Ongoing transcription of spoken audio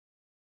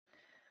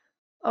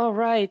All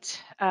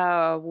right.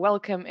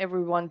 Welcome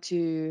everyone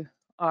to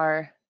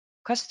our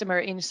Customer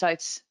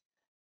Insights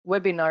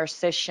webinar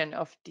session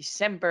of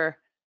December.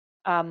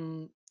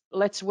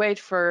 Let's wait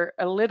for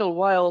a little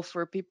while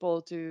for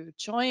people to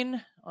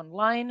join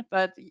online,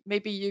 but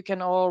maybe you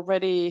can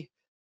already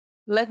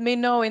let me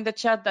know in the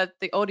chat that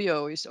the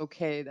audio is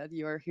okay, that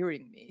you are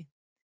hearing me.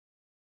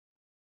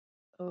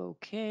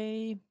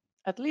 Okay.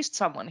 At least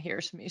someone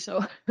hears me,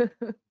 so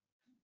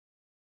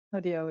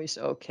audio is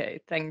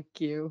okay. Thank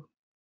you.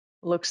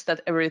 Looks that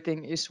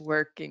everything is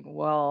working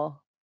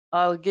well.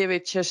 I'll give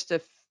it just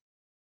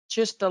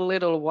a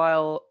little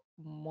while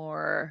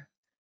more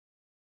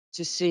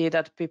to see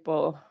that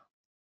people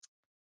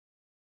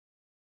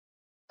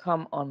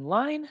come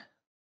online.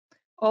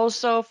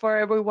 Also, for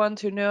everyone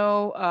to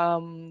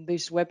know,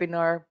 this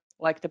webinar,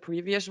 like the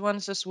previous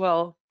ones as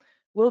well,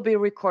 will be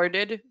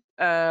recorded.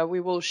 We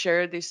will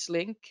share this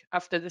link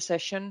after the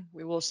session.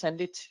 We will send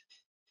it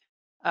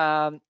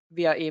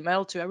via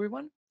email to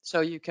everyone, so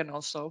you can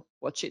also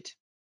watch it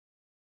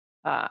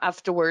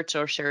afterwards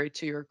or share it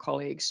to your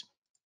colleagues.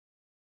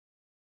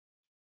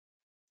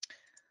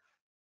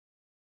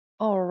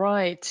 All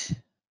right.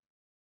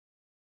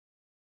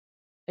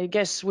 I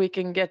guess we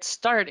can get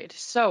started.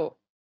 So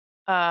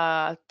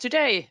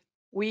today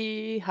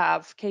we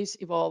have Case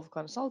Evolve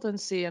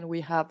Consultancy, and we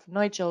have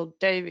Nigel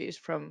Davies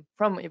from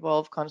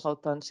Evolve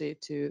Consultancy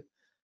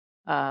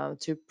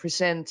to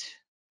present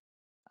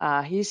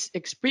his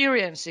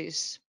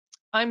experiences.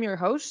 I'm your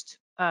host.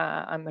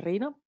 I'm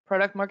Riina,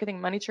 Product Marketing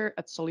Manager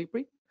at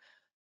Solibri.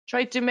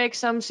 Tried to make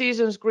some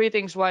season's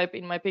greetings vibe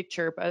in my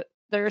picture, but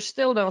there's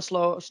still no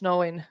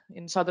snow in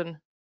southern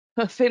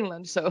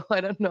Finland, so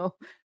I don't know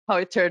how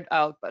it turned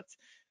out. But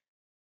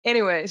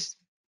anyways,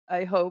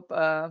 I hope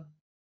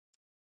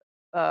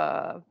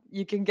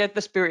you can get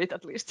the spirit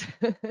at least.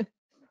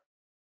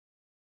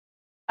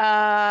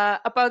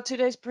 About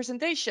today's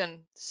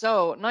presentation.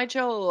 So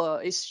Nigel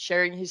is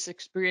sharing his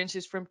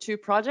experiences from two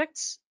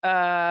projects,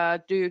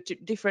 due to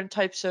different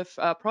types of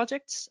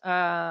projects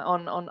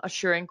on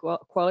assuring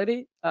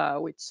quality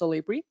with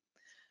Solibri,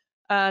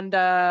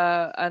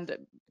 and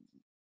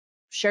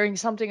sharing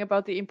something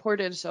about the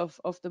importance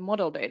of the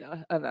model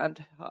data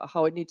and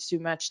how it needs to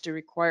match the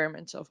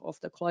requirements of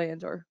the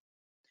client or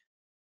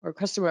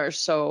customers.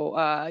 So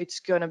it's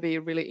going to be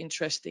a really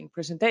interesting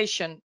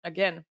presentation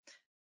again.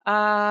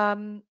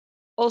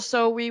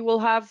 Also, we will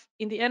have,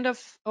 in the end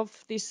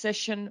of this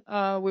session,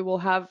 we will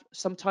have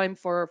some time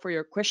for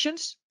your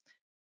questions.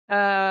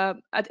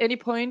 At any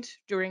point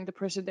during the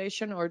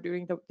presentation or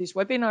during this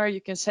webinar, you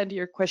can send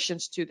your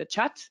questions to the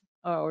chat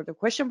or the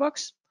question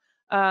box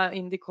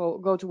in the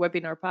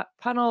GoToWebinar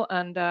panel,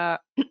 and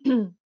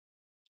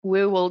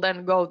we will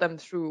then go them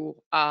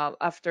through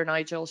after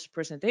Nigel's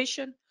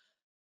presentation.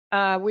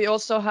 We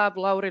also have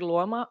Lauri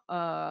Luoma,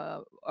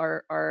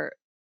 our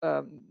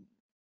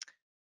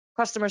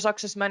customer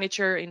success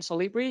manager in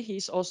Solibri.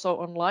 He's also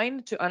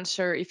online to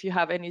answer if you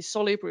have any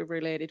Solibri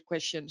related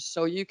questions.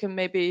 So you can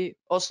maybe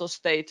also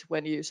state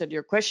when you send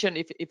your question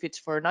if it's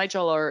for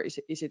Nigel or is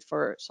it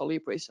for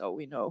Solibri, so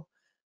we know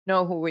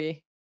who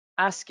we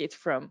ask it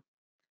from.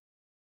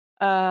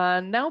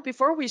 Now,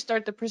 before we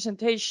start the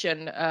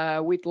presentation,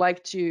 we'd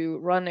like to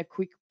run a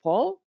quick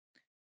poll.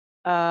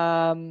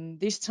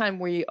 This time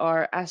we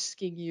are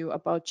asking you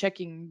about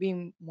checking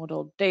BIM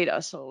model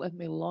data. So let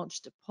me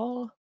launch the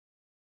poll.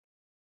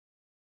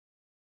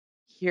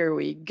 Here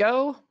we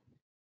go.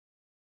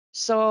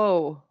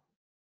 So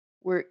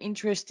we're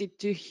interested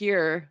to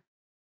hear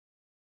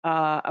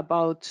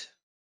about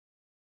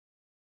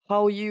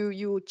how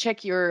you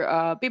check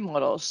your BIM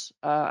models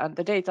and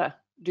the data.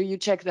 Do you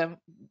check them?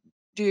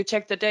 Do you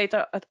check the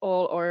data at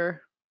all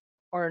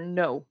or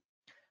no?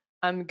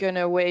 I'm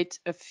gonna wait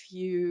a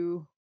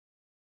few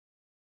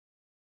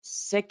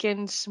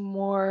seconds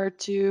more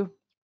to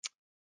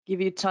give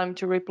you time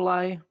to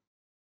reply.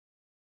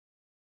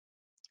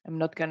 I'm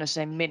not gonna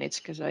say minutes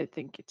because I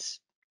think it's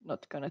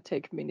not gonna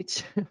take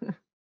minutes.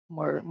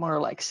 more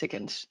like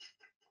seconds.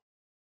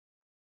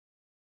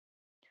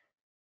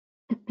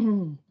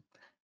 There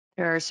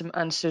are some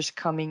answers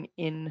coming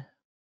in.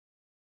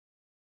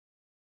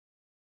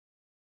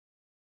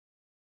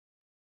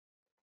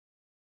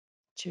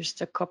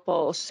 Just a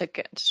couple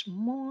seconds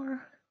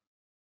more.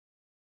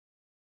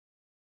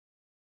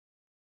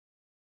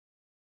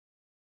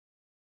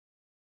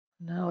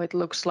 Now it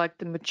looks like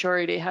the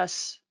majority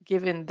has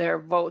given their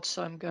vote,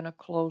 so I'm gonna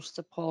close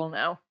the poll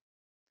now.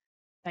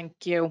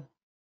 Thank you.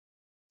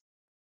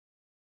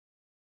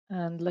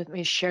 And let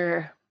me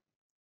share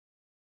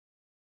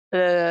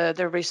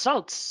the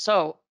results.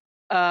 So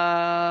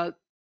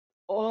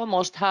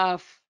almost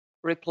half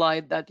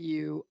replied that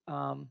you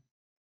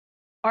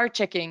are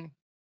checking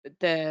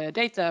the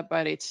data,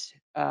 but it's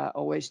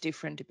always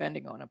different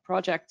depending on a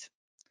project.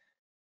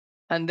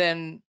 And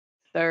then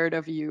third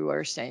of you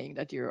are saying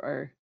that you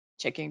are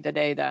checking the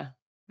data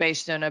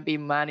based on a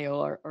BIM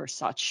manual or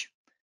such.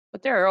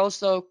 But there are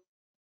also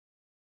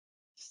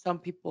some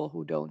people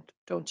who don't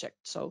check.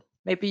 So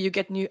maybe you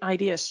get new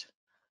ideas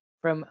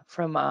from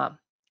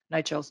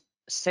Nigel's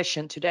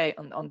session today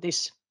on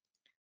this.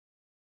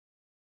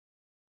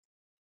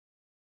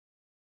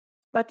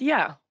 But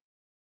yeah,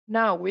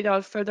 now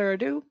without further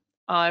ado,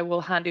 I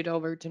will hand it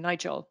over to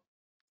Nigel.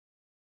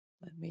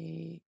 Let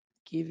me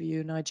give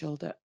you, Nigel,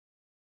 the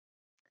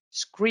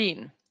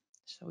screen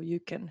so you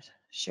can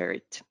share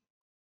it.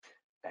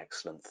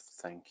 Excellent,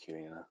 thank you,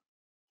 Ina.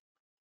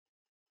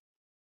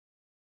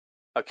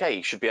 Okay,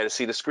 you should be able to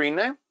see the screen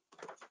now.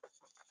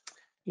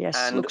 Yes,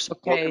 And looks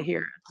okay welcome.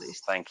 here at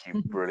least. Thank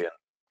you, brilliant.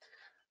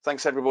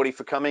 Thanks everybody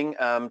for coming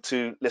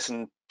to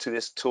listen to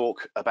this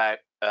talk about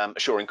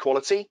assuring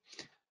quality.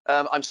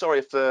 I'm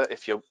sorry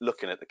if you're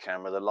looking at the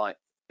camera, the light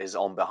is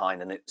on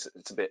behind and it's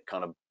a bit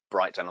kind of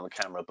bright down on the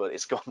camera, but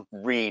it's gone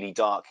really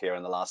dark here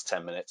in the last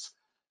 10 minutes.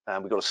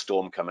 We've got a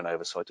storm coming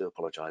over, so I do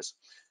apologize.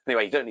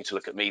 Anyway, you don't need to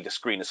look at me. The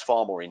screen is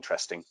far more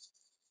interesting.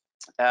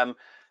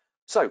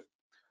 So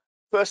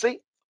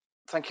firstly,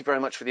 thank you very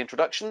much for the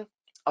introduction.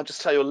 I'll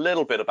just tell you a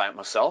little bit about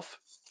myself.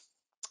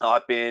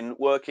 I've been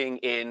working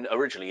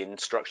originally in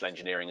structural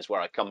engineering is where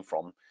I come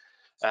from.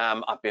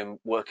 I've been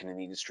working in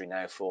the industry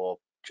now for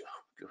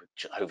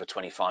over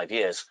 25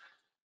 years.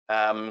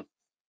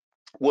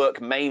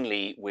 Work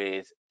mainly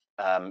with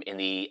in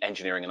the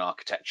engineering and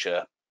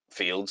architecture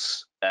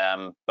fields,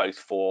 both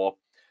for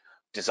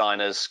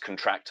designers,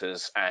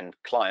 contractors, and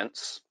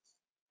clients.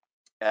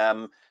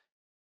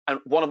 And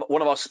one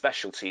of our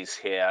specialties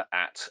here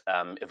at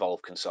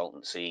Evolve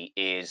Consultancy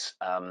is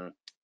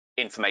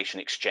information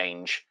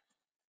exchange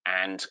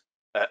and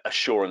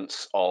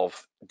assurance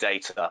of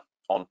data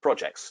on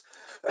projects.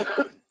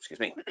 Excuse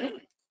me.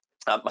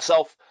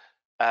 Myself,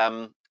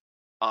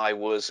 I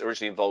was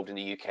originally involved in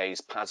the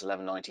UK's PAS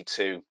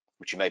 1192,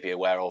 which you may be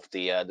aware of,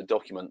 the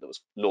document that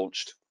was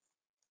launched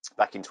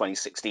back in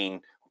 2016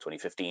 or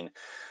 2015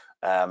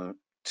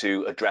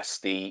 to address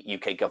the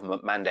UK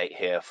government mandate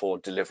here for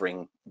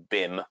delivering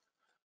BIM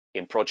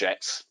in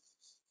projects.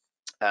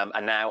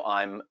 And now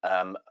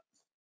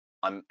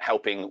I'm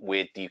helping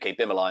with the UK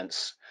BIM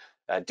Alliance,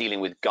 dealing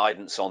with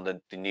guidance on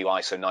the new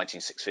ISO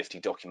 19650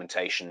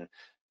 documentation,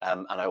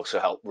 and I also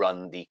help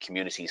run the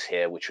communities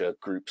here, which are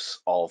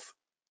groups of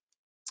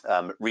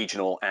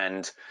regional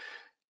and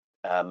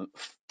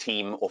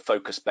team or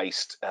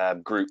focus-based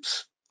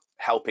groups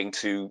helping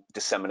to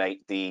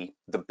disseminate the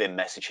BIM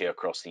message here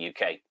across the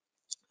UK.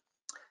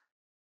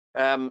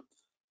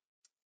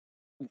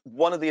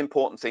 One of the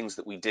important things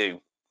that we do,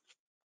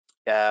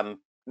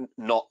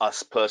 not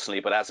us personally,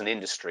 but as an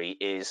industry,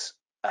 is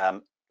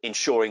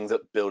ensuring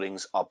that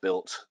buildings are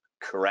built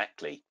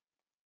correctly.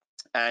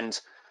 And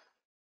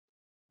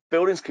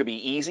buildings could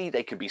be easy,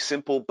 they can be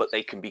simple, but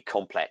they can be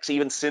complex.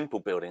 Even simple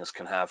buildings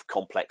can have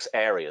complex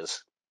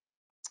areas.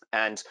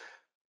 And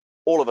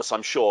all of us,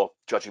 I'm sure,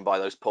 judging by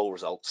those poll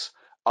results,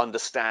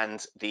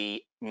 understand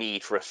the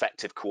need for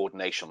effective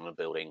coordination on a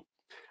building.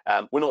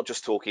 We're not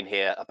just talking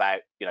here about,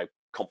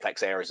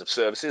 complex areas of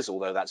services,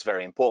 although that's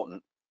very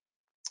important.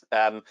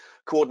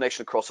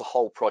 Coordination across a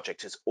whole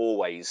project is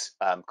always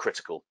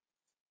critical,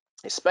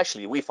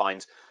 especially we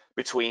find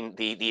between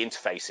the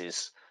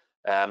interfaces,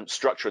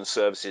 structure and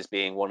services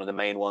being one of the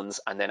main ones,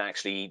 and then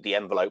actually the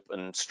envelope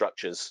and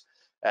structures.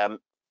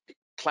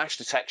 Clash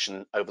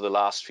detection over the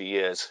last few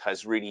years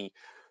has really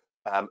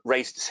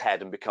raised its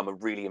head and become a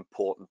really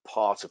important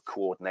part of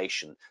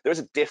coordination. There is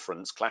a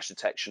difference. Clash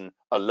detection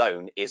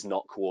alone is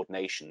not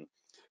coordination.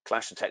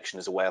 Clash detection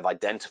is a way of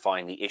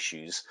identifying the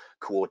issues.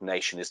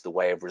 Coordination is the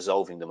way of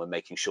resolving them and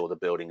making sure the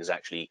building is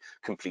actually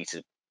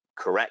completed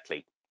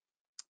correctly.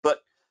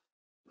 But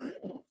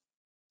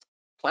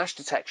clash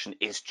detection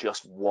is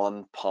just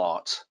one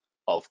part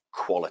of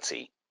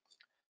quality.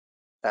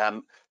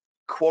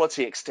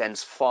 Quality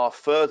extends far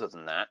further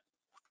than that.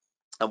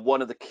 And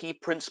one of the key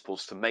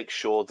principles to make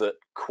sure that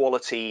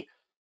quality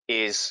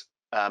is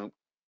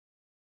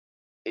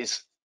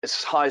as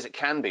high as it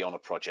can be on a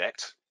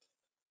project,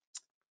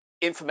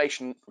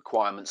 information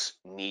requirements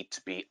need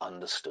to be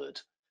understood.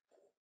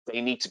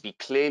 They need to be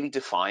clearly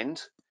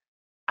defined,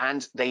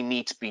 and they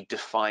need to be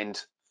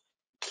defined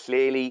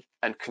clearly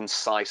and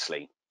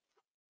concisely.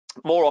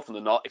 More often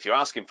than not, if you're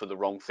asking for the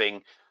wrong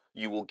thing,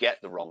 you will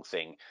get the wrong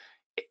thing.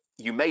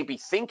 You may be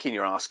thinking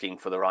you're asking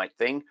for the right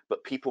thing,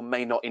 but people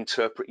may not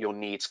interpret your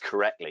needs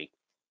correctly.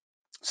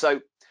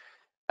 So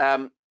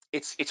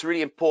it's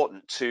really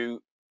important to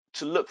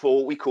look for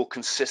what we call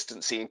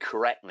consistency and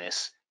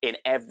correctness in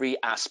every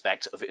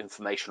aspect of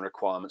information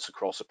requirements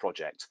across a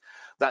project.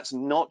 That's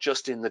not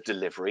just in the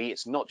delivery,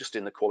 it's not just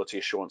in the quality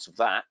assurance of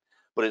that,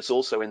 but it's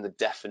also in the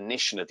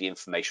definition of the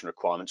information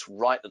requirements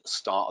right at the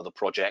start of the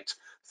project,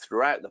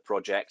 throughout the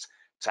project,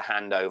 to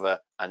handover,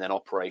 and then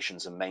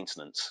operations and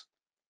maintenance.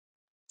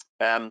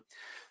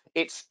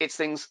 It's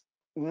things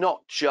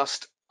not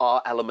just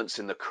are elements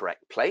in the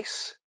correct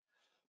place,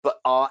 but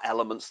are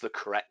elements the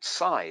correct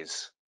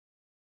size?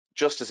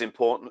 Just as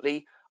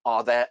importantly,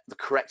 are there the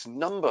correct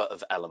number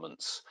of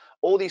elements?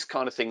 All these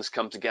kind of things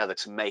come together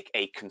to make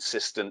a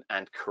consistent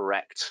and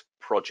correct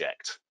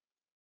project.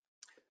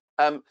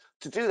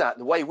 To do that,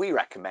 the way we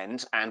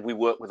recommend and we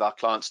work with our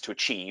clients to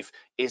achieve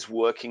is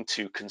working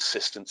to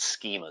consistent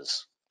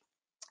schemas.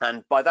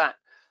 And by that,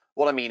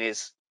 what I mean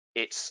is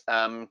it's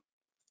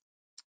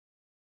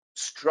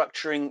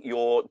structuring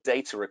your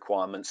data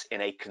requirements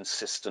in a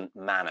consistent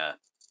manner.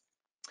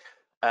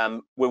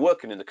 We're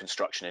working in the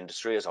construction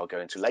industry, as I'll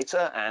go into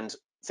later, and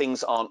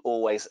things aren't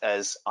always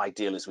as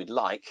ideal as we'd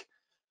like,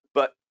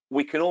 but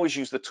we can always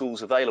use the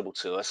tools available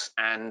to us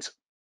and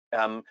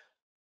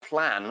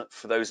plan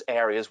for those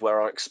areas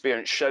where our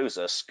experience shows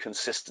us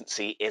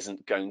consistency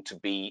isn't going to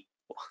be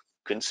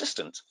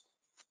consistent.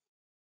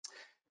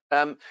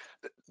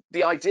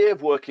 The idea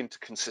of working to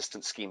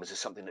consistent schemas is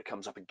something that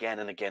comes up again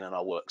and again in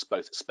our works,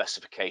 both at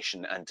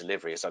specification and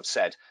delivery, as I've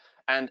said.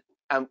 And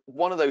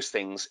one of those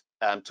things,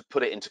 to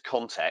put it into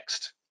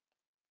context,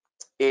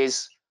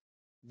 is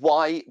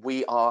why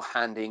we are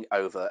handing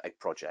over a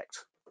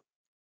project.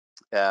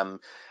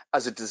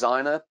 As a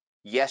designer,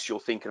 yes, you're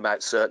thinking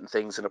about certain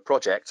things in a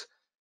project,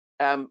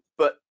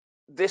 but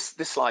this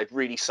slide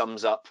really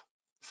sums up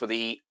for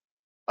the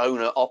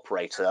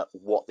owner-operator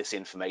what this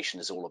information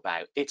is all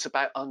about. It's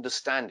about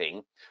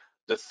understanding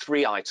the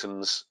 3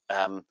 items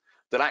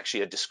that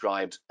actually are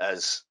described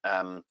as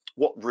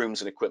what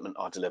rooms and equipment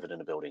are delivered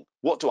in a building.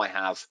 What do I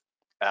have?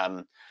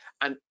 And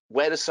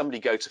where does somebody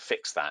go to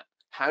fix that?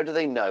 How do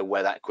they know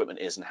where that equipment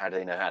is and how do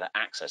they know how to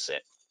access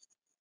it?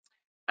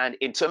 And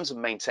in terms of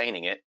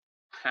maintaining it,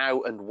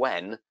 how and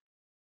when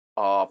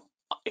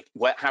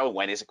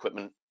is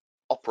equipment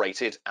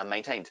operated and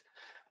maintained?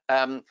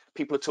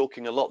 People are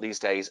talking a lot these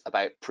days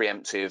about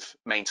preemptive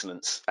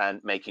maintenance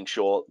and making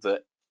sure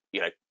that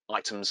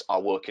items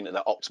are working at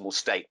their optimal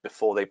state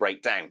before they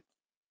break down.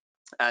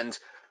 And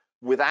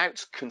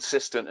without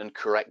consistent and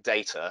correct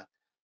data,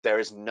 there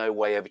is no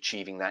way of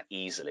achieving that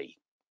easily.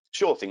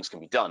 Sure, things can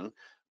be done,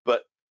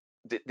 but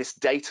this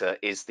data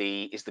is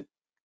the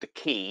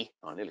key.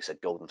 I nearly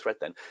said golden thread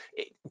then,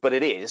 but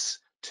it is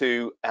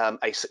to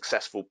a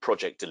successful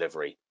project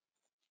delivery.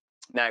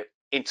 Now,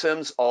 in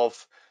terms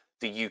of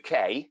the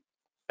UK,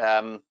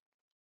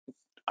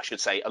 I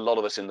should say a lot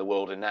of us in the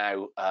world are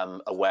now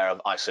aware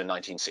of ISO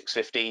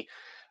 19650.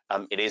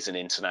 It is an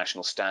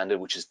international standard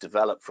which is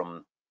developed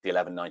from the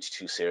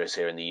 1192 series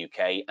here in the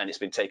UK, and it's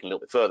been taken a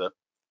little bit further.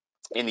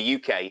 In the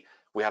UK,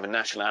 we have a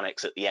national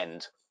annex at the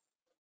end,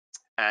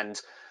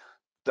 and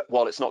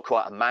while it's not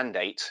quite a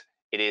mandate,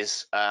 it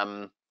is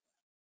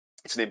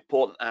it's an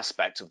important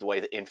aspect of the way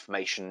that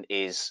information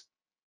is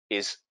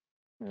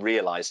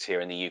realized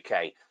here in the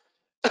UK.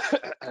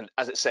 And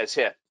as it says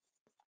here,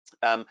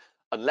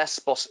 unless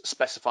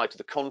specified to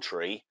the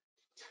contrary,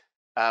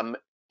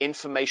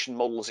 information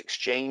models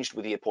exchanged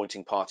with the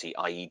appointing party,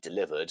 i.e.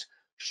 delivered,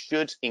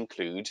 should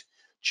include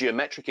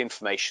geometric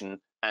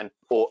information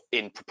or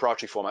in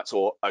proprietary formats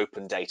or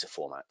open data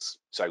formats.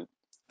 So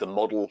the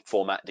model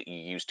format that you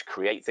use to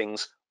create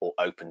things or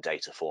open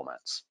data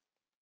formats.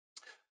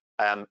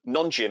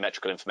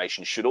 Non-geometrical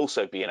information should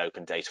also be in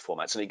open data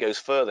formats, and it goes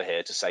further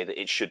here to say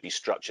that it should be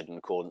structured in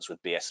accordance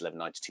with BS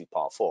 1192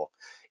 Part 4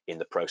 in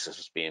the process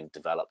of being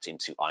developed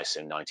into ISO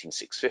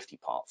 19650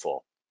 Part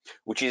 4,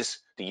 which is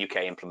the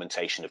UK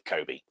implementation of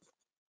COBE.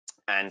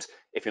 And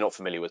if you're not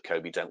familiar with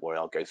COBE, don't worry,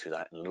 I'll go through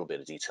that in a little bit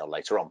of detail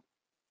later on.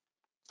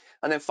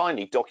 And then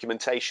finally,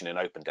 documentation in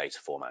open data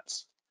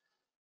formats.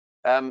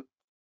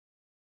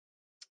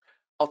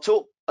 I'll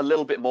talk a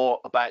little bit more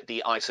about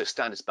the ISO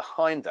standards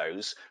behind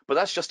those, but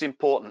that's just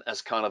important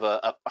as kind of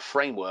a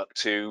framework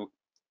to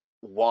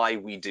why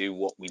we do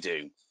what we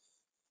do.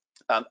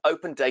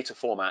 Open data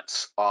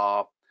formats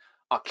are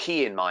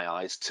key in my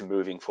eyes to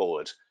moving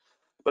forward.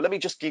 But let me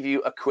just give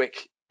you a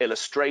quick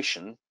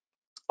illustration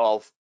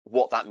of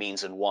what that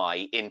means and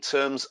why in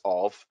terms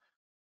of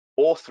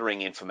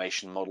authoring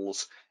information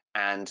models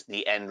and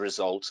the end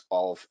result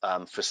of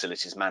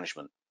facilities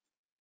management.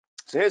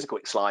 So here's a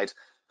quick slide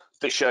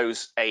that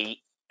shows a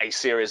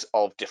series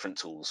of different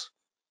tools.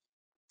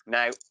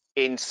 Now,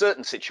 in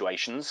certain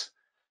situations,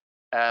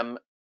 there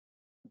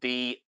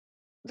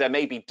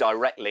may be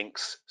direct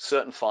links,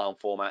 certain file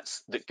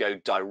formats that go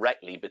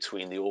directly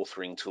between the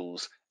authoring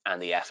tools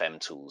and the FM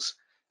tools.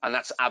 And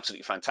that's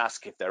absolutely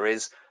fantastic if there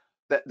is.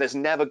 There's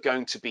never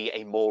going to be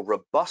a more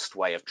robust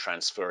way of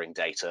transferring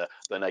data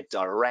than a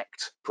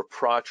direct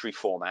proprietary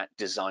format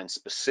designed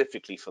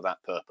specifically for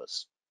that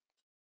purpose.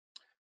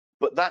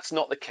 But that's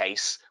not the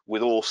case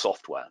with all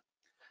software.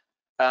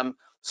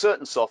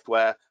 Certain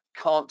software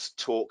can't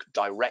talk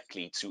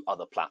directly to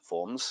other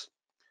platforms.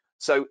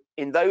 So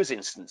in those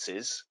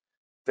instances,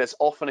 there's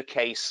often a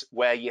case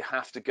where you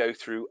have to go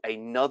through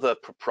another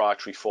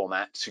proprietary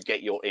format to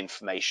get your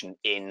information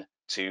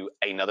into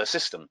another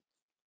system.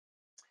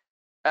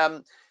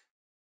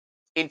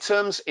 In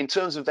terms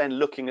of then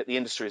looking at the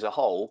industry as a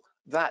whole,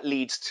 that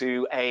leads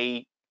to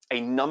a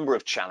number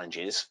of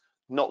challenges,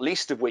 not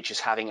least of which is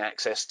having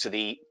access to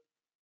the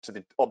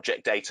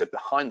object data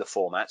behind the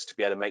formats to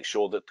be able to make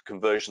sure that the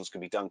conversions can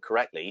be done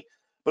correctly.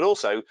 But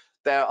also,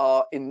 there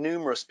are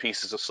innumerous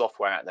pieces of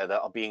software out there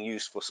that are being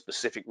used for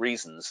specific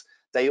reasons.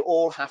 They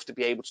all have to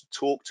be able to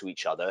talk to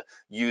each other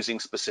using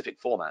specific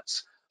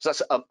formats. So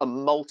that's a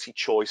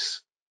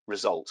multi-choice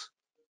result.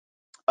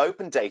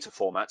 Open data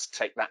formats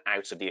take that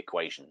out of the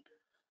equation.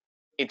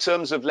 In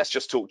terms of, let's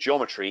just talk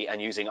geometry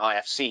and using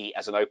IFC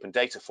as an open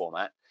data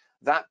format,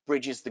 that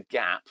bridges the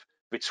gap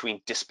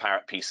between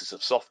disparate pieces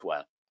of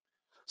software.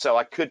 So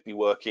I could be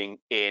working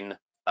in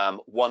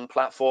one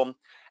platform,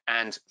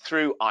 and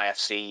through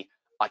IFC,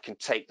 I can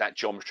take that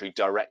geometry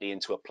directly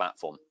into a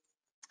platform.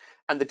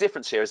 And the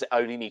difference here is it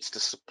only needs to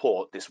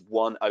support this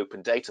one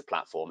open data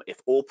platform.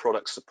 If all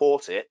products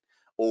support it,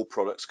 all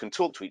products can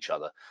talk to each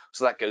other.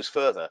 So that goes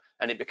further,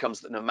 and it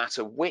becomes that no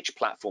matter which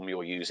platform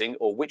you're using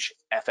or which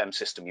FM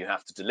system you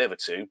have to deliver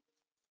to,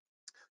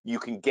 you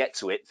can get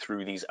to it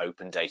through these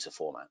open data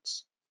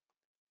formats.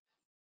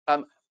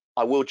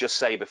 I will just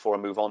say before I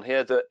move on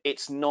here that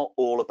it's not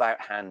all about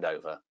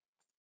handover.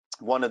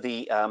 One of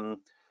the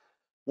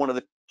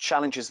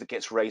challenges that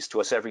gets raised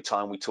to us every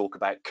time we talk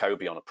about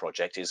COBie on a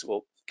project is,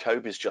 well,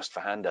 COBie is just for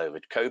handover.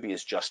 COBie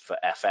is just for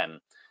FM.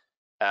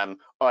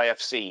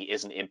 IFC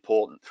isn't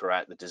important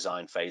throughout the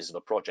design phase of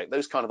a project.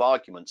 Those kind of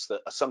arguments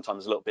that are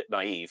sometimes a little bit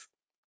naive.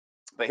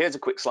 But here's a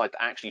quick slide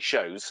that actually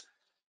shows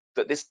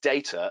that this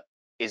data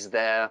is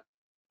there,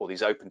 or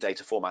these open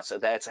data formats are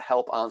there to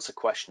help answer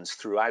questions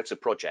throughout a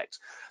project.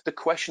 The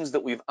questions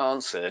that we've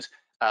answered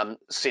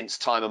since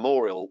time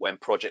immemorial, when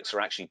projects are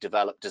actually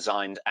developed,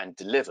 designed, and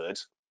delivered,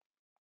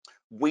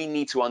 we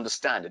need to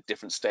understand at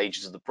different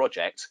stages of the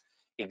project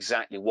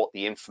exactly what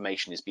the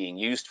information is being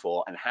used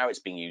for and how it's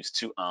being used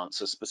to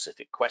answer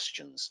specific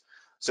questions.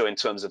 So in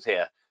terms of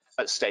here,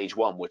 at stage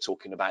one, we're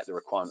talking about the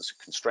requirements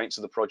and constraints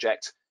of the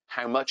project.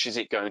 How much is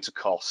it going to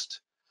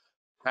cost?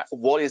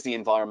 What is the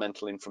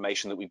environmental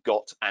information that we've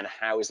got, and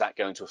how is that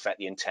going to affect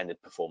the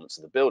intended performance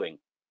of the building?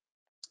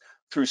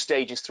 Through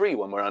stages 3,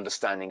 when we're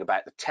understanding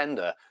about the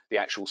tender, the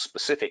actual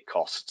specific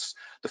costs,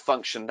 the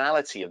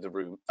functionality of the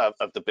room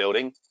of the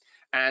building,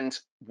 and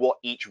what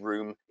each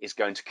room is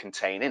going to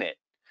contain in it,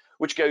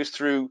 which goes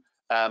through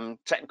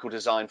technical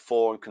design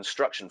 4 and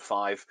construction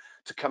 5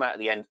 to come out at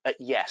the end.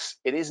 Yes,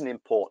 it is an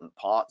important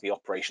part, the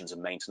operations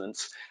and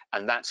maintenance,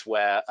 and that's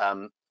where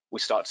we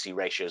start to see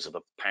ratios of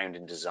 £1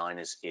 in design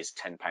is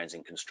 £10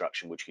 in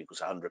construction, which equals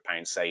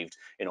 £100 saved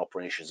in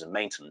operations and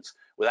maintenance.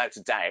 Without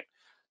a doubt,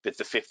 that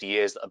the 50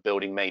 years that a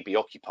building may be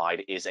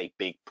occupied is a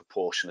big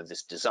proportion of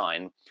this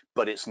design,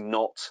 but it's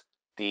not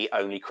the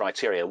only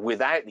criteria.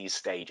 Without these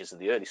stages, of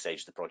the early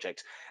stages of the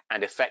project,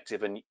 and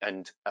effective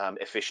and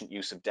efficient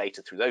use of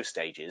data through those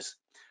stages,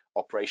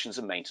 operations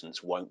and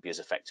maintenance won't be as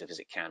effective as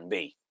it can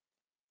be.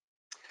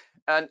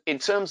 And in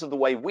terms of the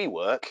way we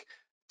work,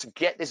 to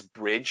get this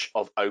bridge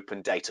of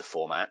open data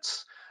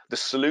formats, the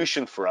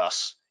solution for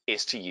us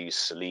is to use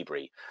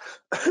Solibri.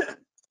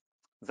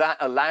 That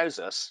allows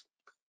us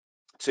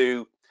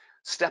to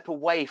step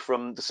away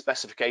from the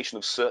specification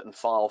of certain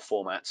file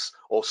formats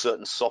or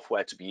certain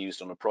software to be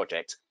used on a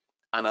project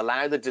and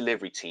allow the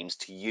delivery teams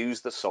to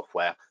use the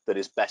software that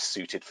is best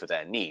suited for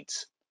their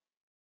needs.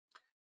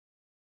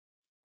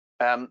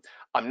 I'm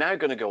now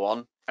going to go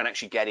on and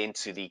actually get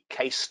into the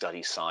case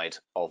study side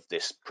of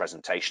this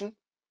presentation.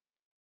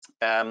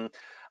 I'm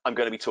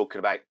going to be talking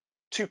about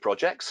 2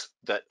 projects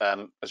that,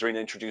 as Rena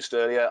introduced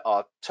earlier,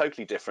 are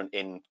totally different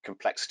in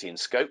complexity and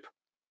scope.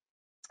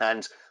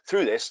 And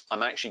through this,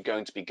 I'm actually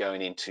going to be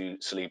going into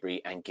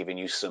Solibri and giving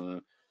you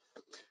some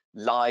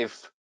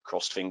live,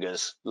 crossed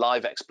fingers,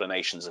 live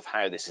explanations of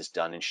how this is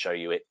done and show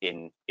you it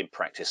in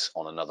practice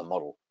on another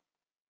model.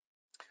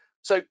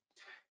 So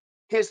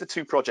here's the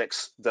 2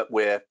 projects that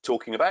we're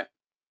talking about.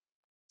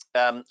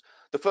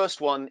 The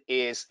first one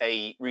is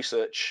a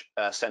research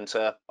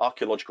centre,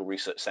 archaeological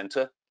research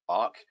centre,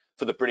 ARC,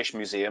 for the British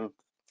Museum.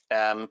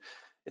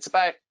 It's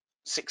about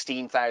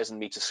 16,000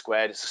 meters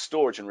squared. It's a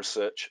storage and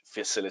research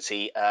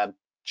facility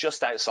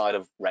just outside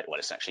of Reading. Well,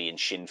 it's actually in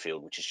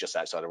Shinfield, which is just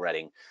outside of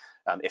Reading.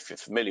 If you're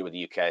familiar with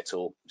the UK at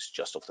all, it's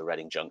just off the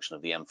Reading junction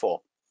of the M4.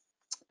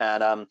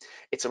 And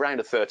it's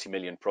around a 30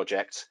 million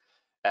project.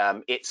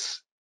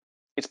 It's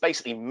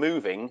basically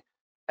moving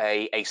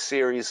a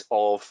series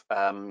of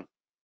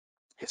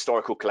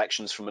historical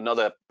collections from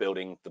another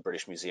building the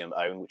British Museum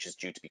own, which is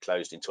due to be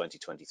closed in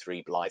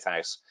 2023, Blythe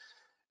House.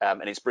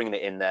 And it's bringing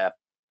it in there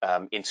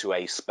into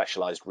a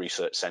specialised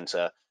research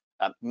centre,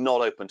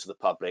 not open to the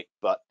public,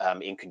 but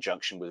in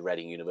conjunction with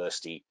Reading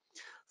University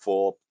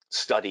for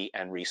study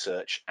and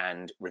research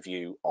and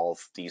review of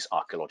these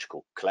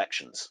archaeological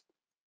collections.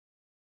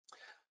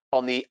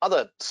 On the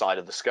other side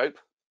of the scope,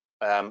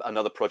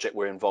 another project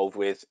we're involved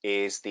with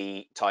is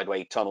the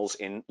Tideway Tunnels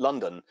in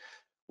London,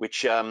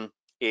 which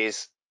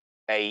is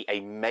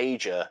a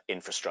major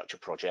infrastructure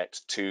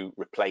project to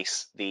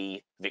replace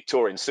the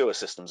Victorian sewer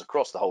systems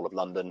across the whole of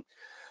London.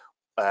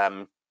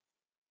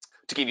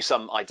 To give you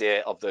some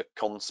idea of the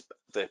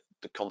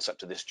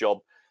concept of this job,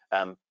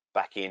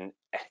 back in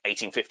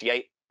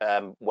 1858,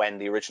 when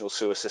the original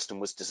sewer system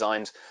was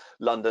designed,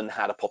 London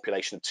had a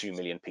population of 2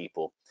 million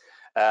people.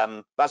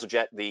 Basil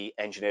Jett, the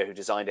engineer who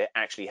designed it,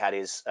 actually had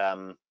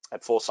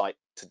had foresight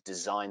to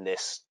design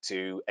this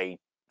to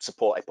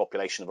support a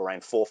population of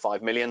around 4 or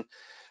 5 million.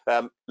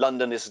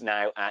 London is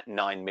now at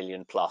 9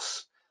 million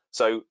plus.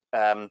 So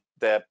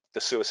the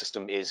sewer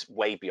system is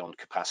way beyond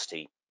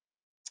capacity.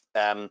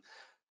 And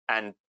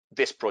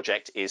this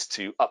project is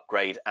to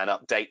upgrade and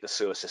update the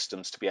sewer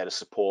systems to be able to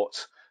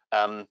support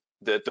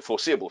the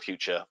foreseeable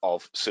future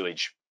of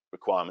sewage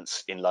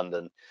requirements in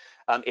London.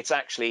 It's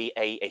actually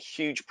a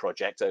huge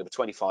project, over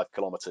 25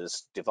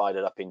 kilometres,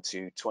 divided up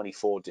into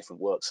 24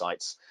 different work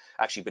sites,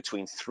 actually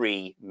between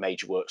 3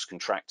 major works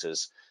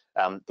contractors,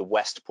 the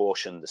west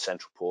portion, the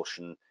central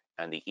portion,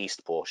 and the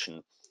east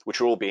portion,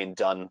 which are all being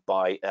done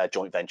by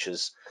joint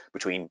ventures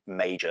between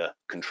major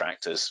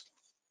contractors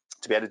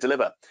to be able to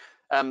deliver.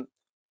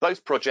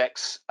 Both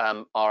projects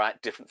are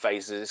at different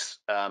phases.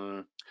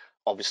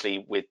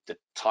 Obviously, with the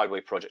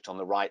Tideway project on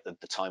the right,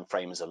 the time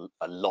frame is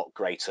a lot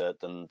greater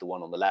than the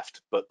one on the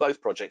left, but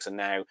both projects are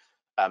now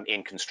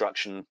in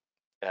construction.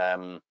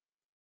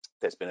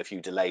 There's been a few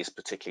delays,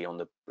 particularly on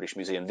the British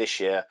Museum this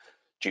year,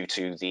 due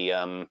to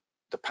the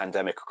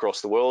pandemic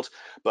across the world,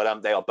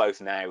 but they are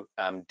both now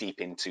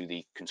deep into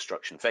the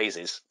construction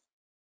phases.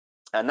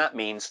 And that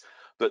means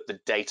that the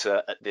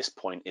data at this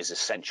point is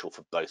essential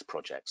for both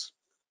projects.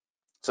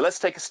 So let's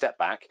take a step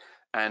back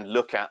and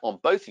look at, on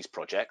both these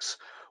projects,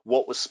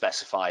 what was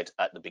specified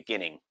at the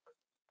beginning.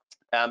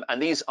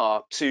 And these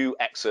are 2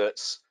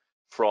 excerpts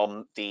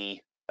from the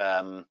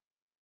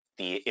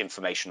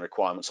information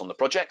requirements on the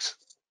projects.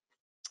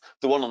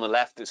 The one on the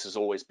left, this has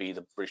always been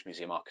the British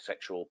Museum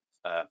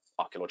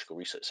Archaeological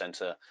Research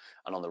Centre,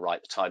 and on the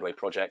right, the Tideway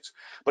project.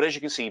 But as you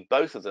can see,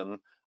 both of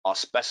them are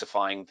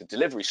specifying the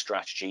delivery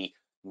strategy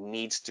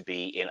needs to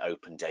be in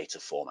open data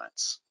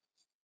formats.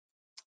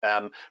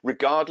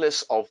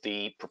 Regardless of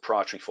the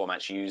proprietary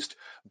formats used,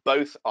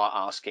 both are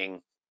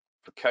asking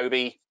for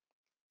COBie,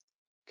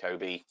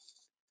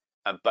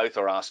 and both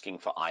are asking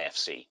for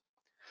IFC,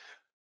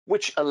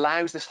 which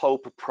allows this whole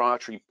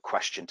proprietary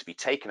question to be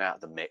taken out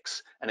of the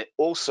mix, and it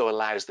also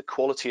allows the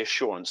quality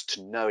assurance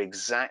to know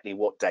exactly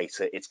what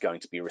data it's going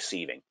to be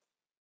receiving.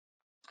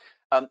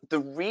 The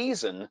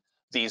reason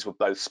these were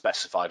both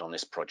specified on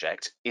this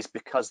project is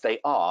because they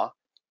are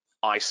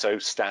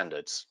ISO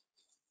standards.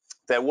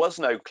 There was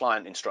no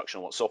client instruction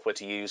on what software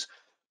to use,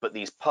 but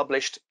these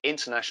published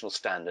international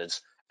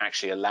standards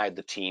actually allowed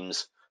the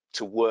teams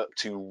to work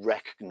to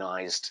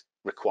recognized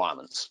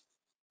requirements.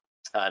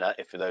 And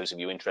if for those of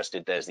you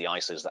interested, there's the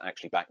ISOs that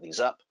actually back these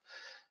up.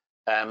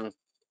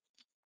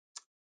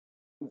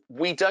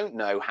 We don't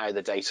know how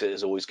the data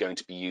is always going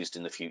to be used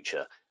in the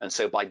future. And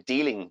so by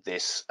dealing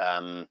this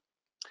open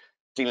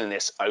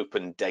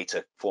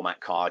data format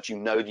card, you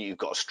know that you've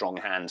got a strong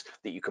hand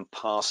that you can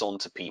pass on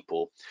to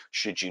people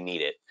should you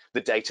need it.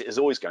 The data is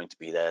always going to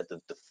be there.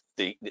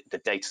 The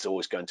data is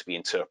always going to be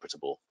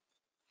interpretable.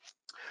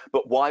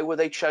 But why were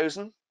they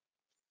chosen?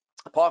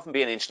 Apart from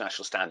being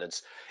international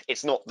standards,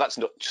 that's not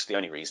just the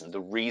only reason.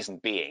 The reason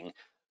being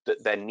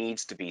that there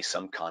needs to be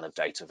some kind of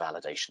data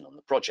validation on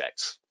the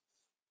projects.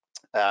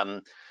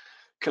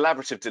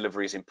 Collaborative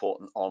delivery is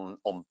important on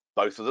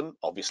both of them,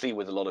 obviously,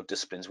 with a lot of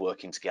disciplines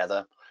working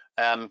together.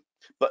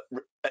 But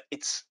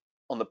it's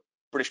on the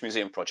British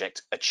Museum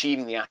project,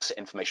 achieving the asset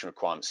information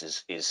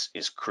requirements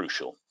is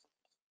crucial.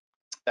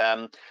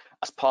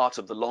 As part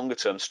of the longer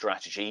term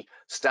strategy,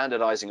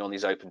 standardizing on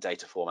these open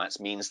data formats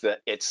means that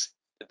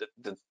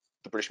the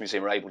British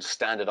Museum are able to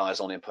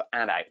standardize on input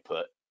and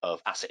output of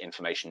asset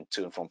information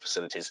to and from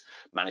facilities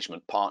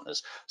management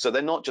partners. So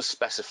they're not just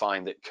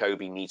specifying that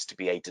COBie needs to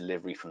be a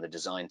delivery from the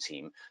design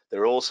team,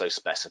 they're also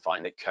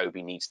specifying that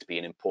COBie needs to be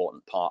an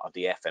important part of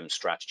the FM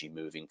strategy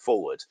moving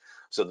forward,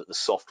 so that the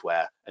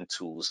software and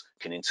tools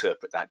can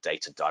interpret that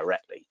data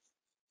directly.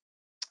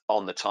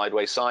 On the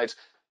Tideway side,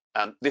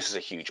 this is a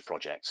huge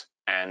project,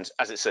 and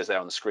as it says there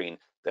on the screen,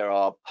 there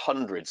are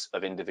hundreds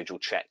of individual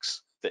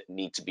checks that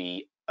need to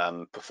be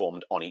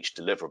performed on each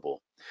deliverable.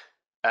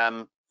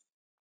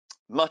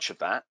 Much of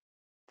that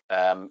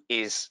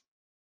is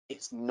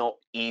not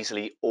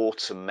easily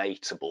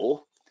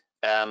automatable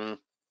in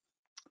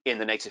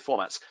the native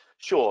formats.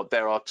 Sure,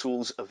 there are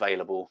tools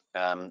available.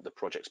 The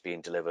project's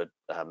being delivered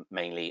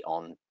mainly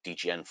on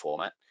DGN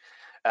format.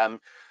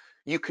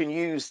 You can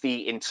use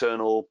the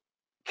internal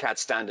CAD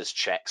standards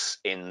checks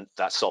in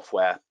that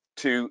software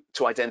to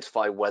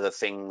identify whether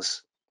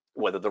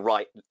the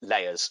right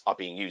layers are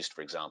being used,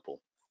 for example.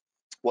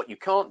 What you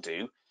can't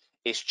do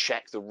is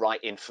check the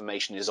right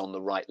information is on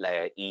the right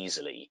layer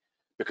easily,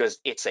 because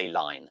it's a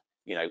line,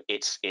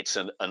 it's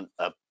an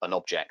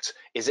object.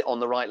 Is it on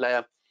the right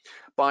layer?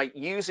 By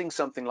using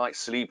something like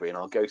Solibri, and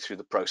I'll go through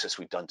the process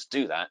we've done to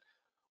do that,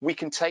 we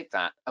can take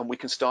that and we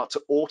can start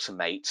to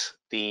automate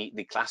the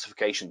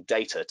classification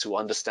data to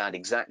understand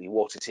exactly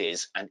what it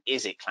is and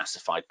is it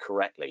classified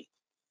correctly,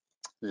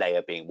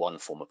 layer being one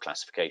form of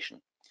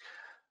classification.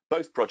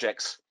 Both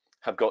projects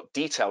have got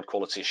detailed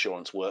quality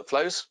assurance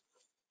workflows.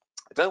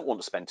 I don't want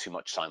to spend too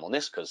much time on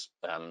this because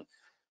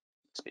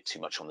it's a bit too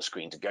much on the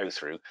screen to go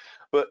through,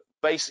 but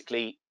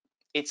basically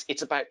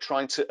it's about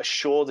trying to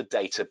assure the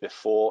data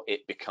before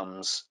it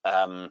becomes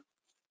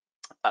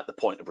at the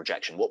point of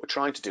rejection. What we're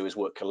trying to do is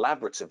work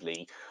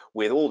collaboratively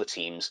with all the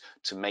teams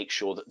to make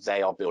sure that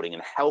they are building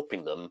and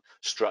helping them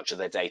structure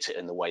their data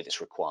in the way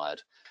that's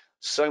required.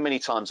 So many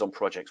times on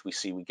projects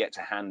we get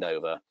to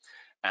handover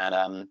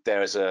and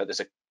there's a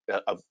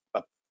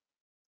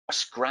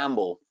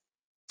scramble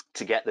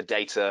to get the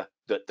data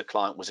that the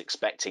client was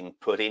expecting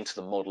put into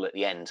the model at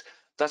the end,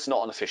 That's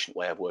not an efficient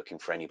way of working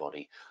for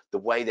anybody. The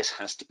way this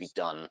has to be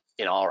done,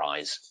 in our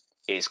eyes,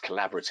 is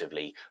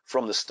collaboratively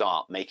from the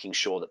start, making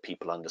sure that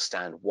people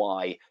understand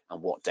why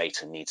and what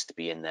data needs to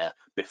be in there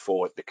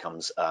before it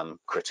becomes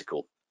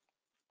critical.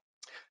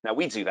 Now,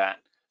 we do that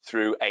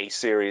through a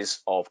series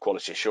of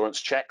quality assurance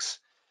checks.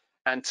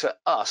 And to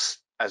us,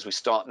 as we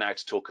start now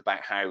to talk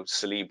about how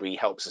Solibri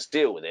helps us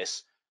deal with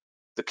this,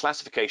 the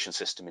classification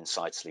system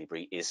inside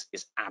Solibri is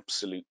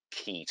absolute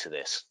key to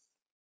this.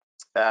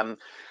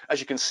 As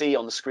you can see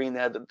on the screen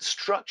there, the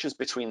structures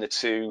between the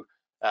two,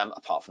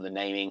 apart from the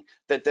naming,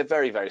 they're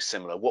very, very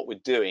similar. What we're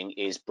doing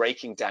is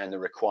breaking down the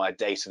required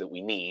data that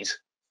we need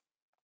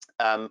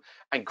and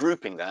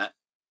grouping that,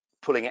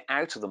 pulling it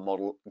out of the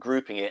model,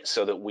 grouping it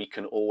so that we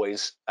can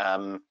always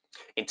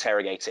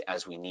interrogate it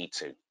as we need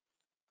to.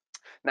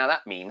 Now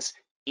that means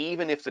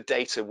even if the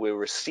data we're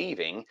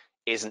receiving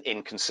isn't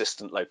in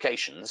consistent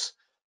locations,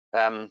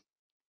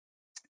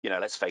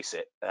 let's face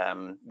it,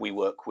 we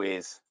work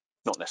with,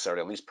 not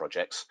necessarily on these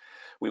projects,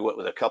 we work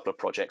with a couple of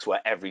projects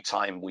where every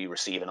time we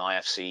receive an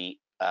IFC,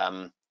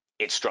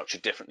 it's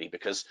structured differently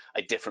because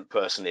a different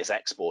person is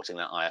exporting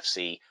that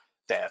IFC.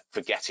 They're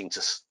forgetting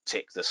to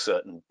tick the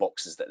certain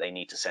boxes that they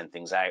need to send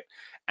things out,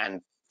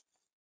 and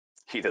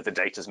either the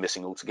data's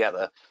missing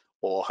altogether,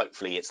 or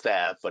hopefully it's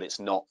there, but it's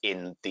not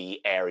in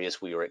the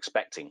areas we were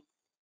expecting.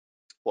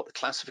 What the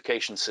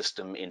classification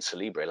system in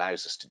Solibri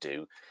allows us to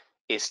do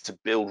is to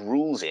build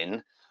rules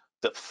in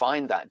that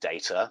find that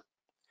data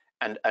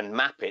and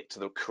map it to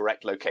the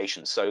correct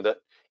location, so that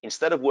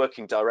instead of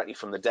working directly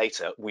from the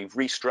data, we've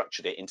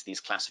restructured it into these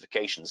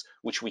classifications,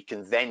 which we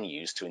can then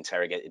use to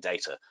interrogate the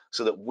data,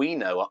 so that we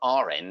know at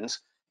our end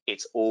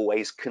it's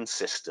always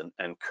consistent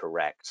and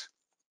correct.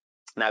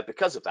 Now,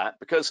 because of that,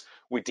 because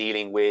we're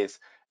dealing with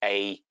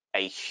a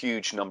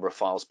huge number of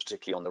files,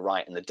 particularly on the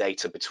right, and the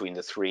data between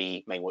the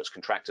three main works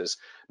contractors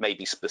may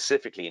be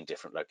specifically in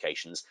different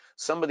locations,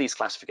 some of these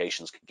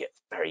classifications can get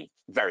very,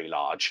 very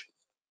large.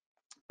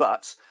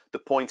 But the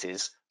point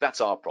is, that's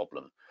our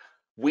problem.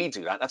 We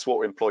do that. That's what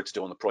we're employed to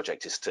do on the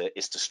project, is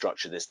to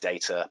structure this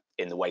data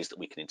in the ways that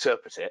we can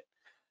interpret it.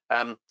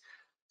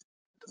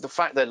 The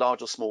fact they're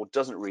large or small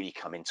doesn't really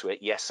come into it.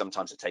 Yes,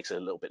 sometimes it takes a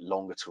little bit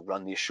longer to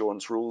run the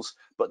assurance rules,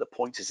 but the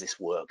point is this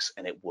works,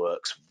 and it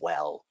works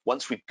well.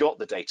 Once we've got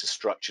the data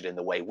structured in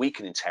the way we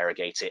can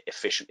interrogate it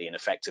efficiently and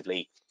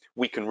effectively,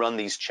 we can run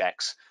these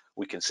checks,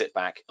 we can sit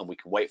back and we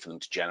can wait for them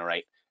to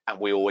generate,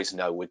 and we always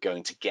know we're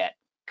going to get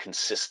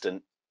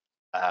consistent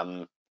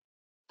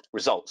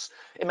results.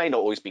 It may not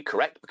always be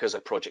correct, because a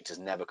project is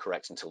never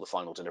correct until the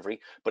final delivery,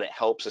 but it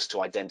helps us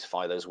to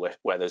identify those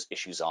where those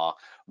issues are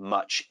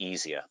much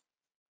easier.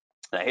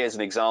 Now, here's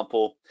an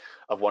example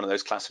of one of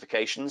those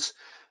classifications,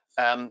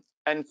 and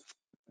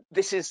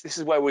this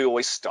is where we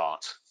always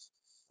start.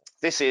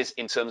 This is,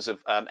 in terms of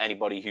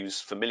anybody who's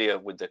familiar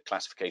with the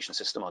classification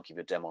system, I'll give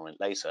you a demo on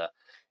it later,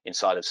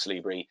 inside of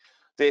Solibri.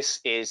 This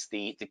is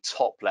the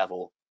top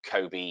level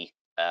COBie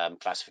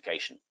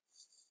classification.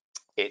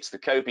 It's the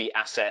COBie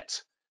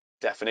asset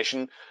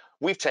definition.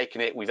 We've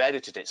taken it, we've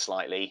edited it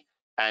slightly,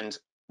 and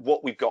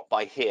what we've got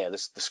by here, the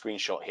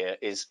screenshot here,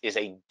 is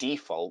a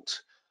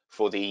default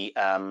for the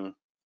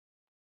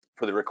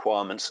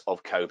requirements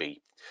of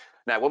COBie.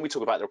 Now, when we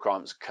talk about the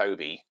requirements of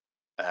COBie,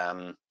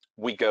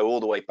 we go all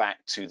the way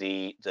back to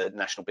the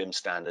national BIM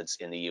standards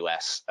in the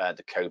US,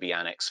 the COBie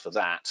annex for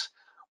that,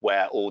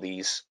 where all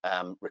these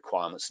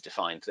requirements are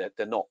defined.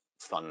 They're not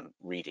fun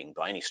reading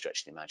by any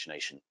stretch of the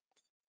imagination,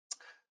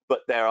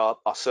 but there are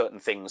certain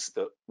things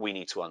that we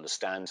need to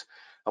understand,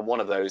 and one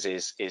of those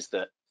is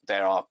that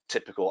there are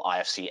typical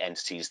IFC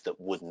entities that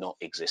would not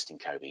exist in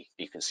COBie.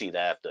 You can see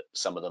there that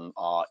some of them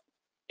are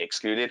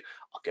excluded.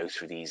 I'll go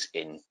through these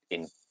in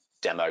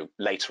demo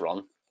later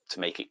on to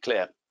make it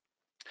clear.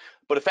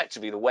 But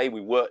effectively, the way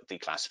we work the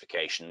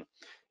classification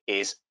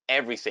is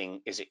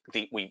everything is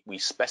we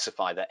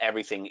specify that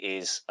everything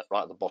is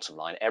right at the bottom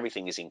line.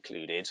 Everything is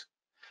included,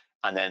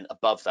 and then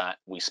above that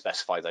we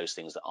specify those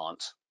things that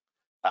aren't.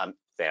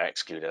 They're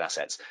excluded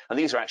assets, and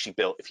these are actually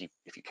built, if you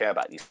care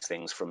about these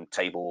things, from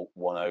table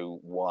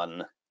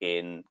 101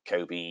 in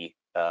COBie,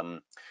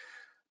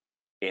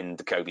 in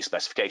the COBie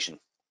specification,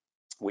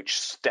 which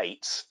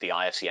states the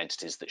IFC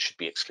entities that should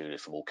be excluded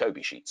from all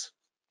COBie sheets.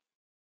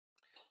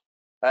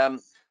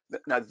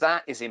 Now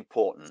that is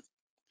important.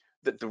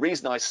 The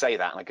reason I say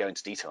that, and I go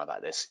into detail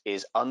about this,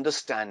 is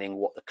understanding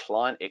what the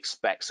client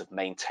expects of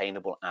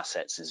maintainable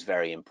assets is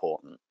very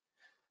important.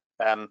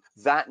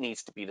 That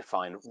needs to be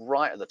defined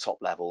right at the top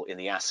level in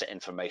the asset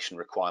information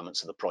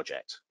requirements of the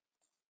project.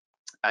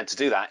 And to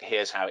do that,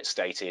 here's how it's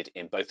stated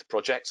in both the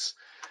projects.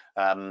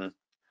 On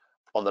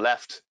the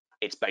left,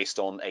 it's based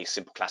on a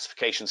simple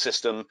classification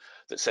system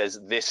that says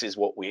this is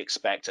what we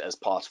expect as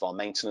part of our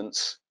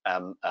maintenance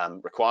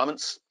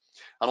requirements.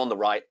 And on the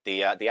right,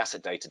 the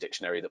asset data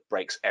dictionary that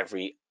breaks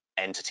every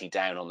entity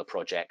down on the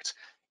project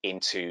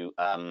into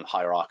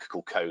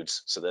hierarchical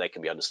codes so that they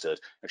can be understood.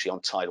 Actually, on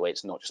Tideway,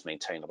 it's not just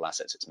maintainable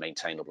assets, it's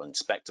maintainable and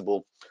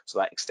inspectable. So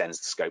that extends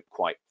the scope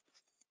quite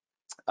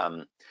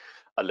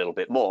a little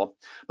bit more.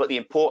 But the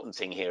important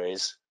thing here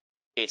is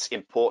it's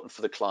important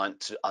for the client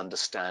to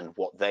understand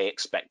what they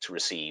expect to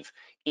receive.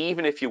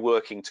 Even if you're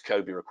working to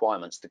COBie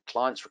requirements, the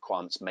client's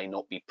requirements may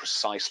not be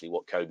precisely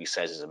what COBie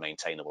says is a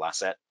maintainable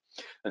asset.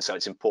 And so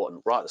it's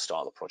important right at the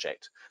start of the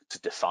project to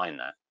define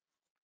that.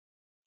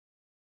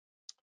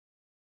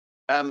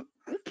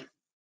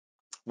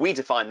 We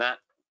define that,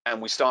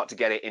 and we start to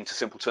get it into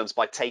simple terms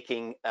by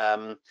taking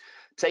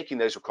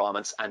those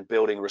requirements and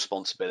building a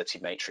responsibility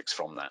matrix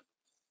from that.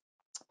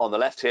 On the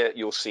left here,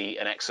 you'll see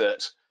an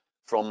excerpt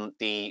from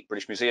the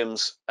British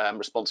Museum's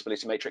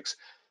responsibility matrix.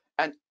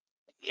 And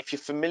if you're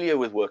familiar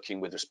with working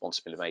with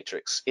responsibility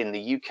matrix, in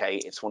the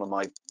UK, it's one of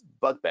my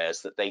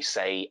bugbears that they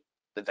say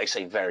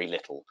very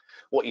little.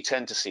 What you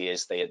tend to see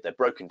is they're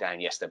broken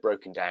down. Yes, they're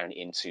broken down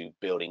into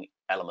building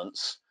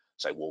elements,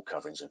 so wall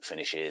coverings and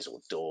finishes, or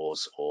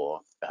doors, or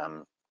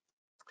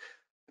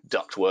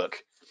ductwork.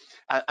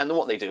 And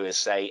what they do is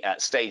say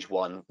at stage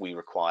 1, we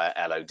require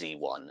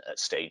LOD1, at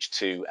stage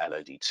 2,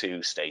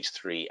 LOD2, stage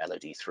 3,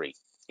 LOD3.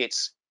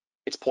 It's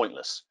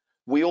pointless.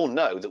 We all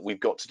know that we've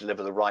got to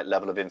deliver the right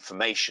level of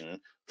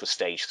information for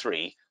stage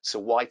 3, so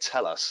why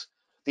tell us?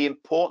 The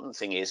important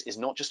thing is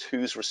not just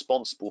who's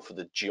responsible for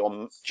the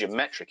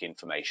geometric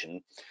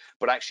information,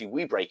 but actually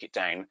we break it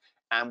down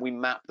and we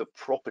map the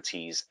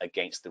properties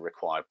against the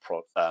required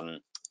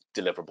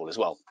deliverable as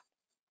well.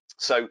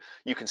 So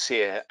you can see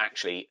here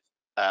actually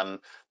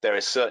there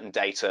is certain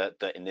data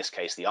that in this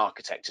case the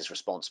architect is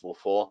responsible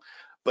for,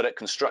 but at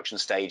construction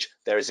stage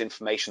there is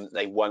information that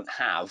they won't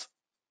have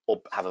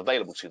or have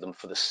available to them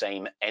for the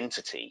same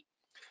entity.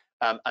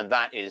 And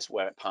that is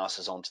where it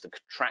passes on to the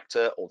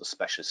contractor or the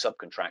specialist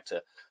subcontractor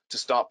to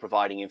start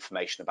providing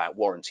information about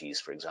warranties,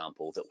 for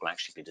example, that will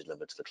actually be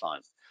delivered to the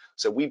client.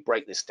 So we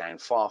break this down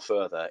far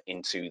further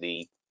into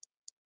the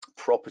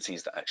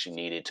properties that actually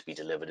needed to be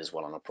delivered as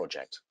well on a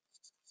project.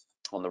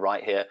 On the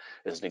right here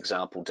is an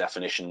example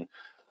definition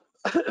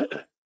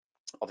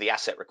of the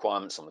asset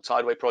requirements on the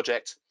Tideway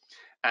project.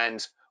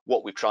 And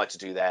what we've tried to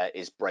do there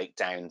is break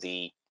down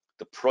the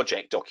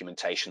project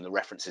documentation, the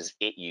references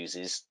it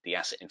uses, the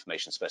asset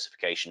information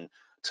specification,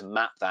 to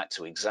map that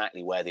to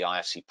exactly where the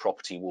IFC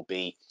property will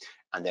be,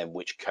 and then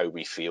which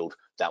COBie field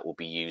that will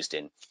be used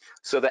in,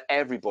 so that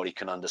everybody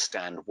can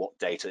understand what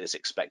data is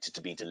expected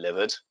to be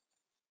delivered.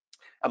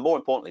 And more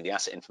importantly, the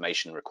asset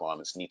information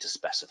requirements need to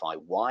specify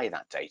why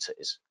that data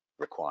is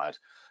required.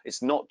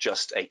 It's not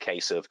just a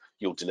case of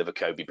you'll deliver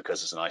COBie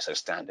because it's an ISO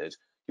standard.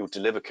 You'll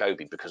deliver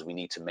COBie because we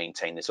need to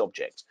maintain this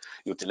object.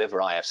 You'll deliver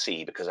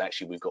IFC because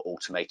actually we've got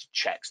automated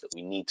checks that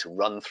we need to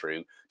run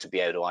through to be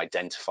able to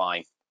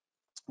identify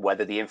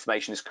whether the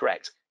information is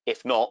correct.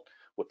 If not,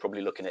 we're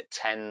probably looking at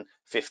 10,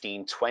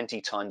 15,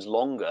 20 times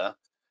longer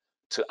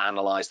to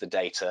analyze the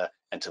data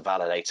and to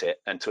validate it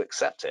and to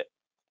accept it.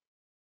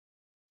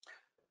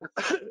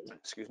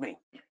 Excuse me.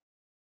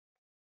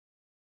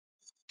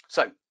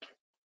 So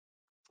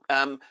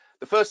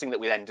the first thing that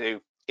we then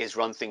do is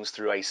run things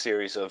through a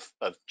series of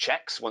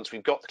checks. Once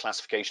we've got the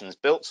classifications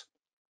built,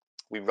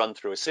 we run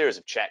through a series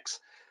of checks,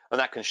 and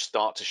that can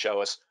start to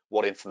show us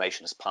what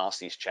information has passed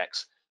these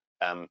checks.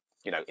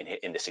 You know,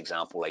 in this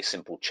example, a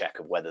simple check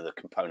of whether the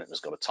component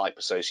has got a type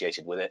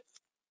associated with it.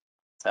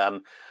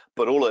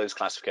 But all of those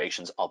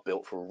classifications are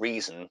built for a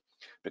reason,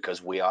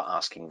 because we are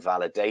asking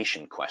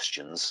validation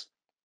questions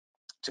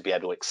to be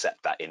able to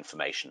accept that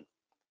information.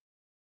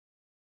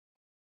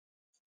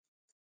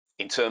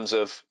 In terms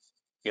of,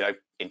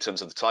 in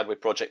terms of the Tideway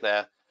project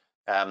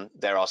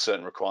there are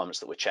certain requirements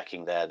that we're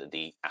checking there, that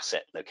the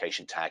asset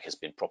location tag has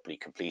been properly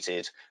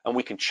completed, and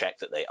we can check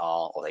that they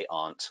are or they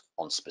aren't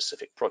on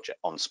specific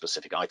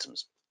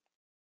items.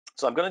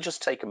 So I'm going to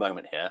just take a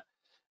moment here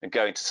and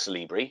go into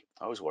Solibri.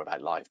 I always worry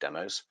about live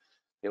demos.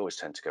 They always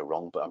tend to go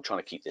wrong, but I'm trying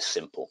to keep this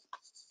simple.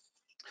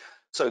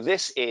 So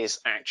this is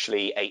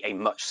actually a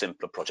much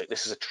simpler project.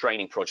 This is a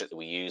training project that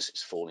we use.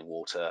 It's Falling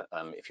Water,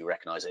 if you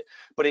recognize it,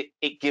 but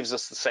it gives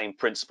us the same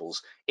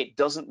principles. It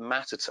doesn't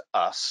matter to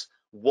us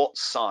what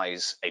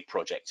size a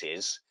project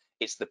is.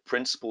 It's the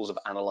principles of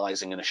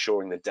analyzing and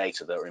assuring the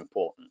data that are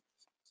important.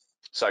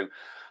 So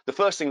the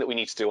first thing that we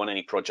need to do on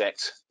any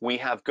project, we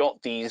have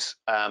got these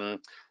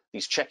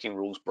checking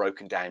rules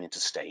broken down into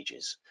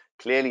stages.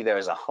 Clearly, there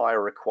is a higher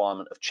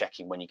requirement of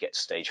checking when you get to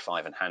stage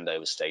 5 and hand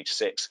over stage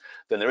 6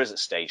 than there is at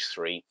stage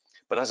 3.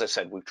 But as I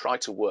said, we've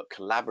tried to work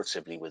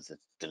collaboratively with the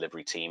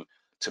delivery team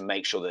to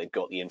make sure that they've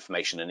got the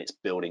information and it's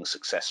building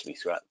successfully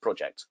throughout the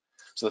project.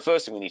 So the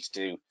first thing we need to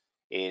do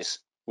is,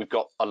 we've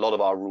got a lot of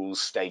our rules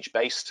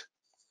stage-based.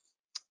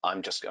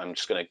 I'm just going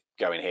to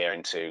go in here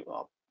into,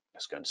 well,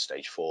 let's go into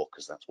stage 4,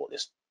 because that's what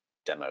this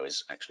demo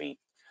is actually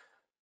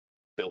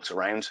built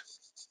around.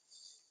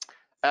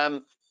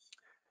 And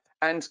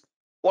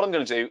what I'm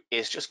going to do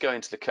is just go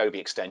into the COBie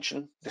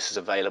extension. This is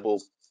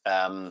available.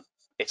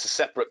 It's a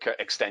separate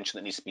extension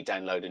that needs to be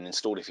downloaded and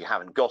installed if you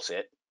haven't got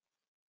it.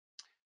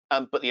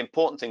 But the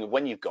important thing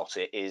when you've got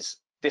it is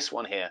this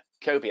one here,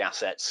 COBie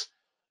Assets.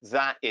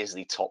 That is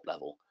the top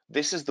level.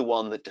 This is the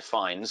one that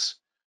defines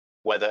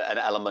whether an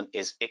element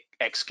is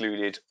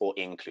excluded or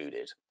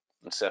included.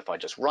 And so if I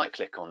just right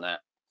click on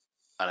that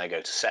and I go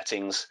to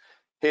settings,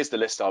 here's the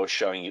list I was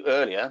showing you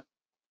earlier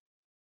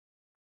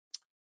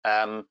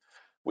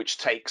which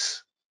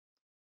takes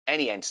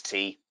any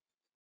entity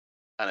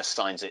and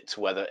assigns it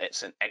to whether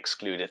it's an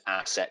excluded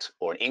asset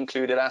or an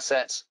included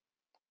asset.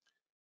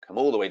 Come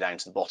all the way down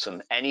to the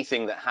bottom.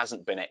 Anything that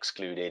hasn't been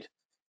excluded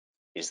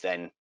is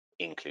then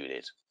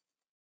included.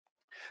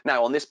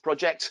 Now on this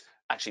project,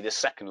 actually this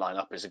second line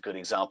up is a good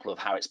example of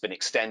how it's been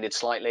extended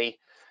slightly.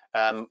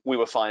 We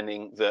were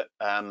finding that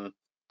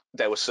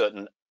there were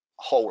certain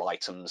whole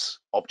items,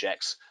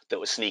 objects, that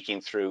were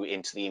sneaking through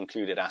into the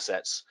included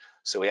assets.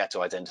 So we had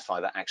to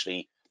identify that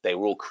actually they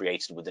were all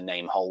created with the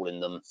name whole in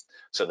them,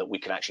 so that we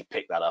can actually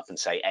pick that up and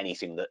say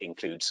anything that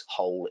includes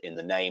whole in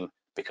the name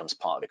becomes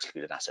part of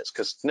excluded assets,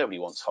 because nobody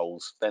wants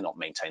holes. They're not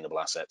maintainable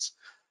assets.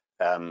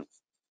 So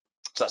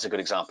that's a good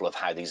example of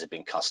how these have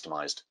been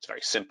customized. It's a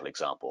very simple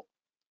example.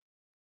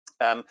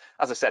 As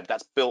I said,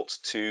 that's built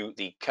to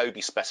the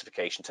COBie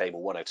specification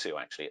table 102,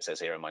 actually. It says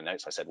here in my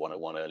notes, I said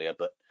 101 earlier,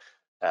 but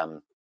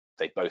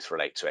they both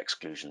relate to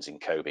exclusions in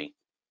COBie.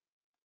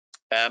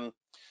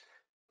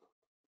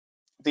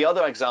 The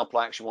other example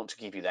I actually want to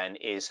give you then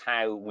is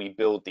how we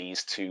build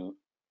these to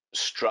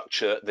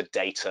structure the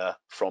data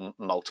from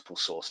multiple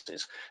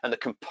sources. And the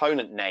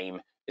component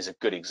name is a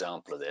good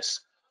example of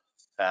this.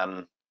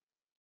 Actually,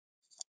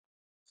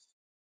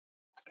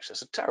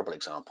 it's a terrible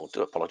example.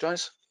 Do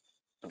apologize.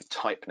 The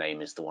type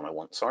name is the one I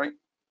want, sorry.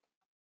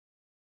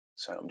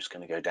 So I'm just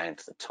going to go down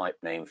to the type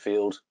name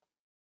field.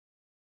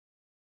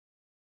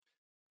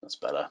 That's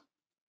better.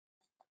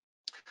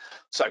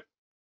 So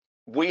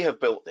we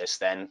have built this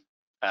then.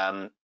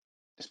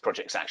 This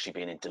project's actually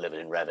being delivered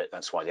in Revit.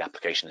 That's why the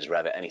application is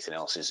Revit. Anything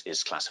else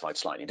is classified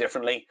slightly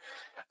differently.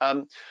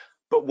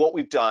 But what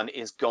we've done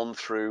is gone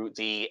through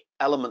the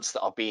elements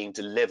that are being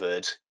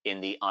delivered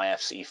in the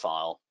IFC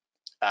file.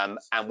 And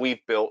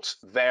we've built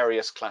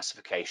various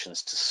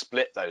classifications to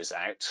split those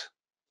out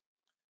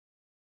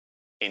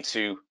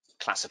into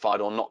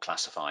classified or not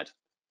classified.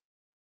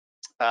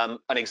 An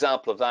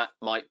example of that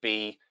might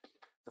be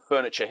the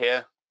furniture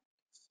here.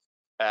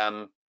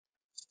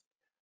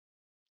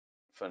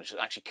 Furniture,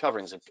 actually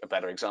covering is a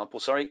better example,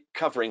 sorry.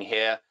 Covering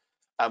here,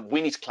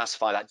 we need to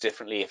classify that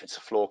differently if it's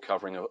a floor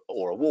covering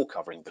or a wall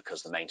covering,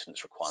 because the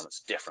maintenance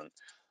requirements are different.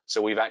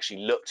 So we've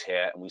actually looked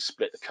here and we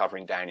split the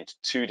covering down into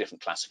two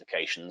different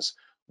classifications.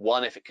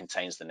 One if it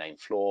contains the name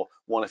floor,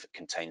 one if it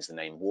contains the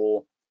name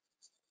wall.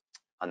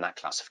 And that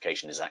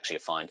classification is actually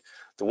assigned.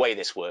 The way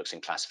this works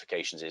in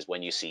classifications is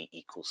when you see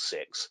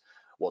 =6,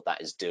 what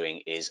that is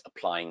doing is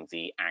applying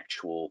the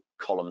actual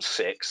column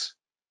 6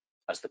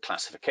 as the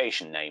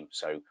classification name.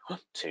 So 1,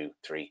 2,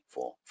 3,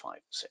 4, 5,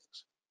 6.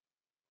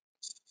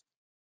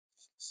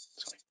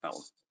 Sorry, that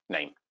one.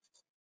 Name,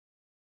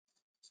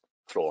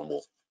 floor and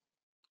wall.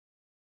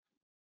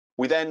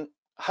 We then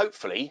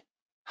hopefully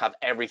have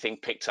everything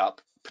picked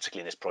up,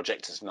 particularly in this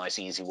project, as a nice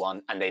easy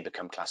one, and they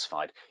become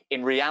classified.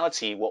 In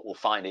reality, what we'll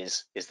find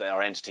is that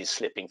our entities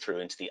slipping through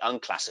into the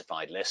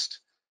unclassified list.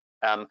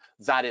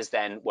 That is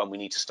then when we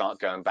need to start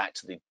going back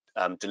to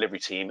the delivery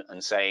team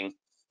and saying,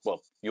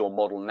 well, your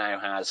model now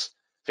has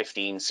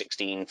 15,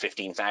 16,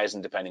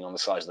 15,000, depending on the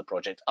size of the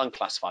project,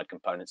 unclassified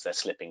components, they're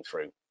slipping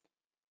through.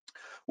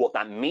 What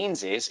that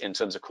means is, in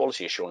terms of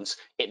quality assurance,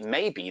 it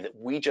may be that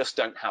we just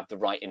don't have the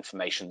right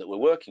information that we're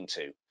working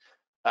to.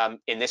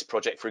 In this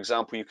project, for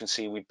example, you can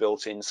see we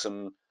built in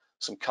some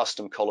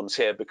custom columns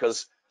here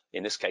because,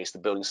 in this case, the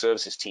building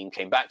services team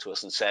came back to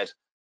us and said,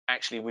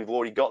 actually, we've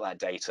already got that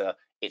data.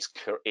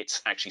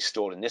 It's actually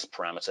stored in this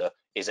parameter.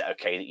 Is it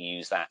okay that you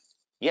use that?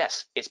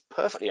 Yes, it's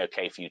perfectly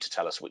okay for you to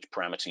tell us which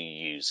parameter you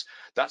use.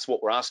 That's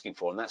what we're asking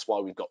for, and that's why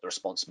we've got the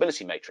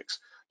responsibility matrix.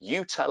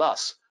 You tell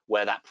us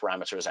where that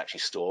parameter is actually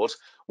stored.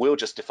 We'll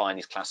just define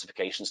these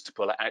classifications to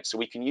pull it out so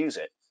we can use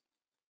it.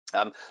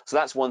 So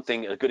that's one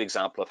thing, a good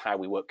example of how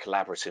we work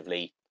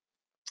collaboratively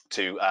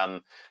to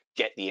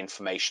get the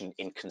information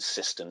in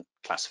consistent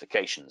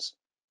classifications.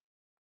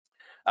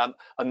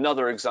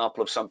 Another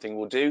example of something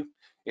we'll do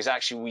is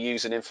actually we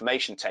use an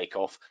information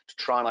takeoff to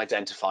try and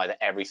identify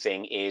that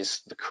everything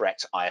is the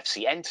correct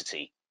IFC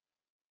entity.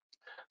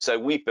 So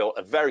we've built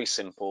a very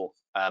simple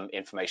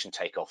information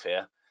takeoff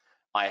here,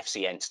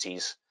 IFC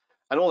entities,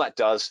 and all that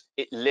does,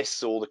 it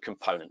lists all the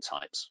component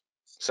types.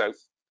 So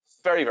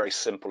very, very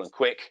simple and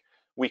quick.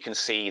 We can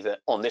see that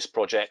on this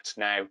project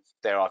now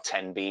there are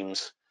 10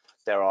 beams,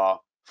 there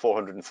are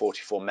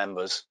 444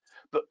 members,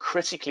 but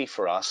critically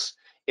for us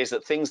is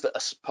that things that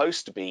are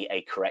supposed to be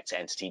a correct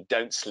entity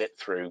don't slip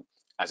through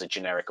as a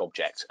generic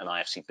object, an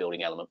IFC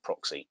building element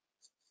proxy.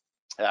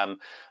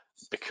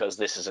 Because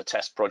this is a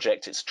test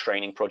project, it's a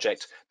training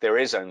project, there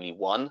is only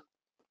one.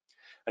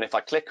 And if I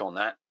click on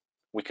that,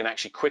 we can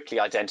actually quickly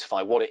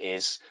identify what it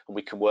is, and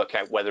we can work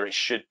out whether it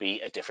should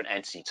be a different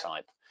entity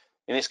type.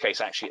 In this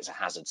case, actually, it's a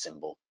hazard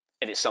symbol,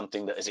 and it's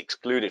something that is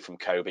excluded from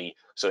COBie.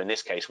 So in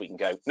this case, we can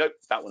go, nope,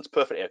 that one's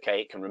perfectly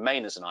okay. It can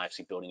remain as an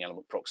IFC building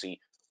element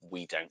proxy.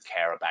 We don't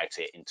care about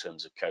it in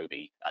terms of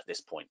COBie at this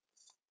point.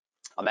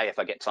 I may, if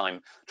I get time,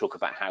 talk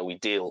about how we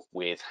deal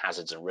with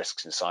hazards and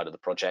risks inside of the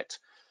project,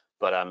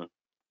 but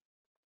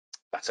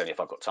that's only if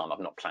I've got time. I've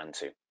not planned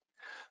to.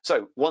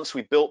 So once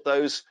we've built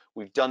those,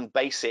 we've done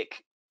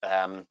basic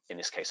in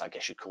this case, I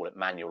guess you'd call it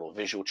manual or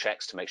visual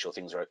checks to make sure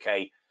things are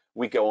okay,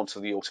 we go on to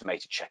the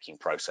automated checking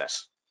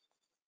process.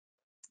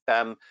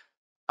 As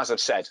I've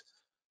said,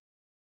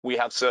 we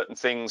have certain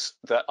things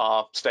that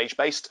are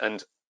stage-based,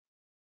 and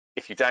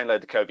if you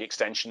download the Kobe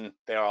extension,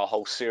 there are a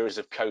whole series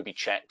of Kobe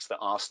checks that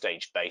are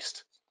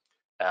stage-based.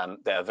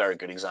 They're a very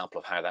good example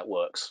of how that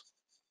works.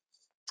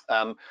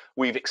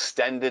 We've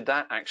extended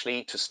that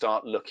actually to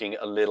start looking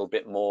a little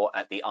bit more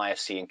at the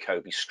IFC and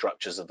Kobe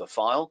structures of the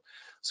file.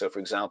 So for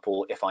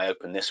example, if I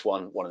open this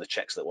one of the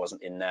checks that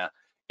wasn't in there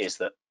is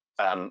that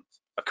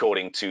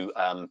according to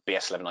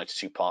BS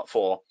 1192 part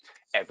 4,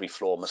 every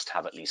floor must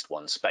have at least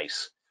one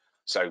space.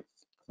 So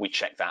we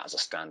check that as a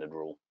standard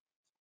rule.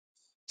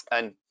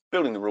 And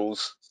building the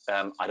rules,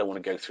 I don't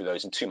want to go through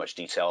those in too much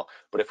detail,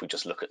 but if we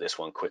just look at this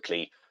one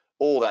quickly,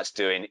 all that's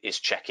doing is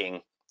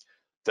checking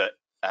that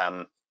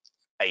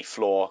a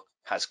floor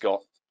has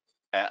got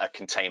a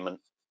containment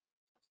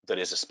that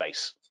is a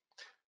space.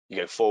 You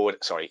go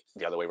forward, sorry,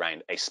 the other way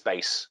around, a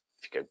space,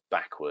 if you go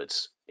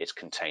backwards, it's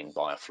contained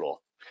by a floor.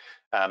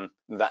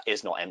 That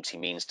is not empty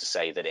means to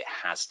say that it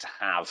has to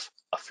have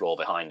a floor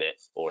behind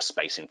it or a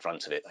space in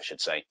front of it, I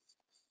should say,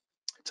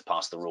 to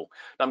pass the rule.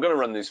 Now I'm going to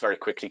run these very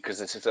quickly because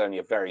this is only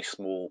a very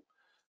small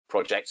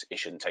project. It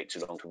shouldn't take too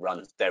long to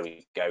run. There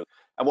we go.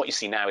 And what you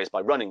see now is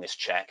by running this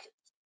check,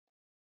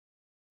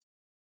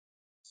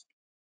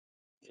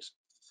 just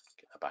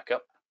get that back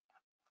up.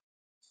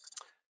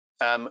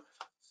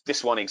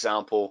 This one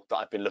example that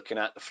I've been looking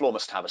at, the floor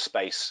must have a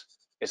space,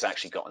 it's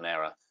actually got an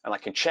error. And I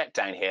can check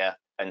down here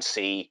and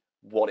see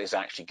what is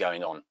actually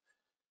going on.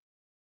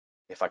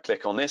 If I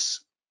click on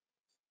this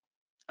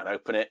and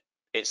open it,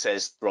 it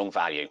says wrong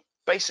value.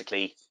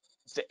 Basically,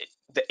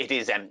 it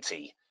is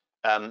empty.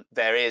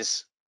 There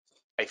is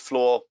a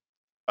floor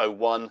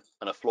 01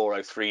 and a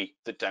floor 03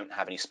 that don't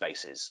have any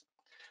spaces,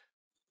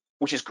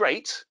 which is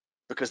great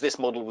because this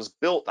model was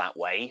built that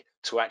way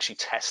to actually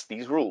test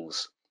these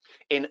rules.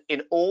 In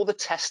all the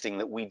testing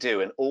that we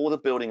do and all the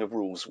building of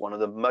rules, one of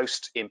the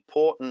most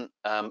important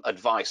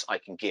advice I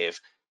can give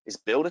is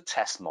build a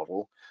test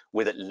model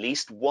with at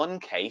least one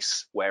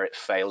case where it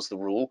fails the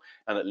rule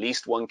and at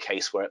least one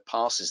case where it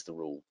passes the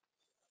rule.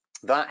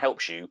 That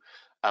helps you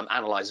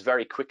analyze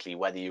very quickly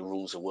whether your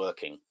rules are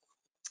working.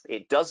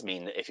 It does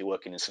mean that if you're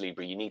working in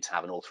Solibri, you need to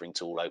have an authoring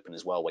tool open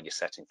as well when you're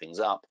setting things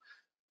up,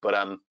 but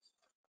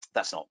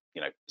that's not,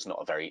 it's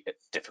not a very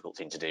difficult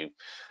thing to do.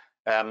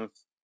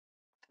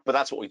 But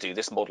that's what we do.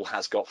 This model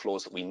has got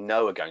floors that we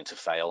know are going to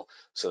fail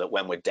so that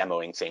when we're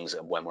demoing things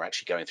and when we're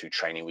actually going through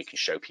training, we can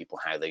show people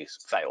how these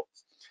fail.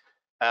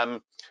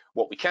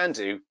 What we can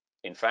do,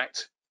 in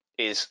fact,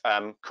 is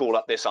call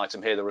up this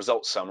item here, the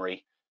results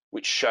summary,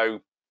 which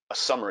show a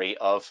summary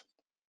of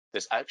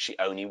there's actually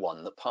only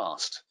one that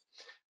passed.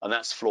 And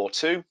that's floor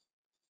 2.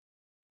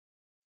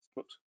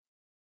 Whoops.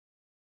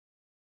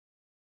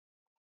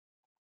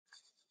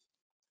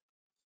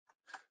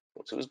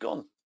 Floor 2 is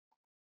gone.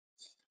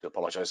 I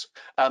apologize.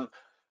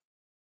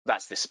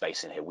 That's this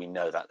space in here. We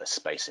know that there's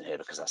space in here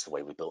because that's the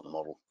way we built the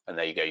model. And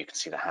there you go. You can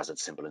see the hazard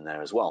symbol in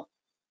there as well.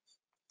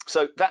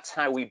 So that's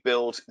how we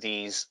build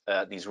these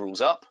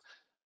rules up.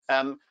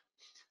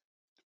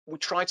 We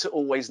try to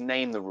always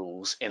name the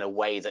rules in a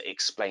way that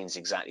explains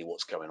exactly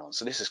what's going on.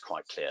 So this is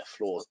quite clear.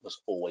 Floor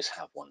must always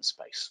have one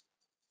space.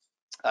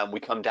 We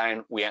come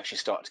down, we actually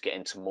start to get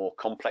into more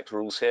complex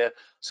rules here.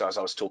 So as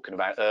I was talking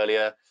about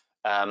earlier,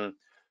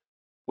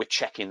 we're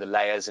checking the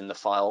layers in the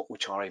file,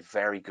 which are a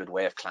very good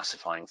way of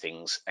classifying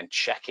things and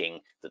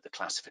checking that the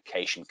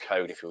classification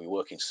code, if you're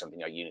working to something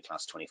like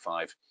Uniclass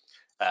 25,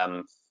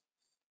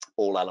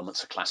 all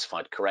elements are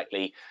classified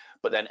correctly,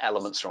 but then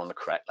elements are on the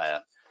correct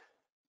layer.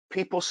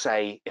 People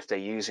say if they're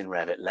using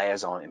Revit,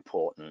 layers aren't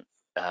important.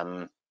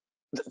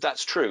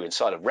 That's true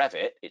inside of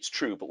Revit, it's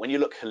true, but when you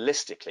look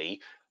holistically,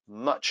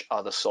 much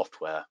other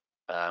software,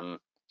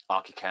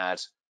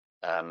 ArchiCAD,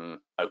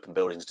 Open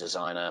Buildings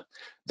Designer,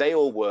 they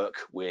all work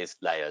with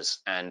layers,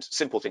 and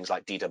simple things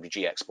like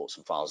DWG exports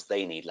and files,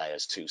 they need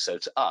layers too. So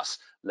to us,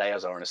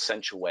 layers are an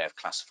essential way of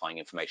classifying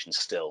information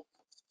still.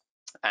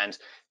 And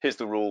here's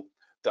the rule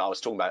that I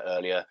was talking about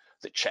earlier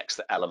that checks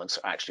that elements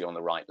are actually on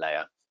the right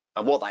layer.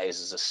 And what that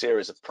is a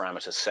series of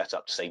parameters set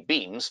up to say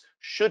beams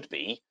should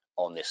be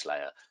on this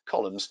layer,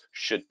 columns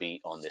should be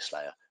on this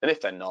layer. And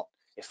if they're not,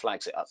 it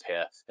flags it up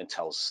here and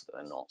tells us that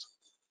they're not.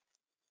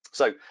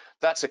 So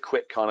that's a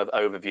quick kind of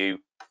overview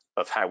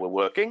of how we're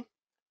working.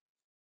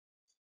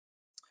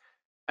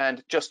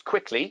 And just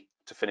quickly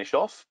to finish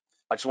off,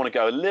 I just want to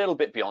go a little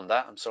bit beyond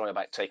that. I'm sorry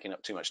about taking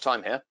up too much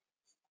time here.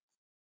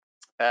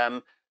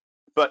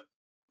 But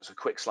it's a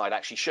quick slide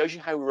actually shows you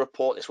how we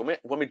report this. When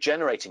we're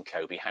generating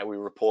Kobe, how we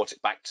report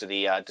it back to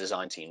the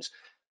design teams.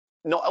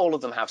 Not all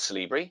of them have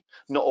Solibri.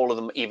 Not all of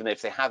them, even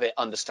if they have it,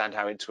 understand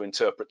how to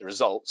interpret the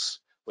results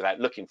without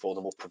looking for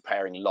them or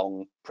preparing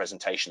long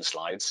presentation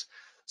slides.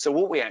 So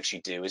what we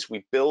actually do is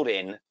we build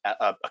in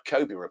a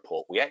Kobe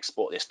report. We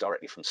export this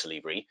directly from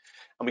Solibri,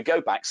 and we go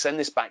back, send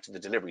this back to the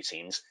delivery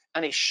teams,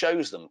 and it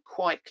shows them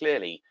quite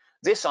clearly.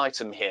 This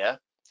item here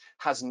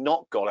has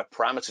not got a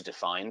parameter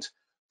defined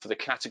for the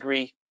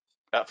category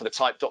for the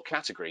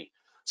type.category.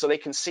 So they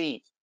can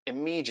see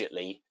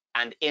immediately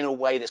and in a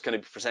way that's going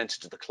to be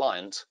presented to the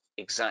client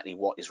exactly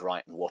what is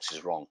right and what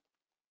is wrong.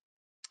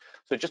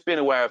 So just being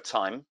aware of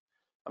time,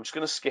 I'm just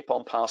going to skip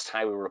on past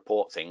how we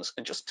report things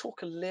and just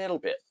talk a little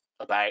bit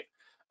about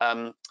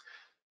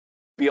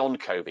beyond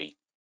COBie.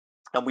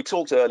 And we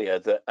talked earlier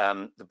that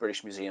the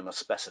British Museum are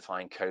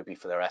specifying COBie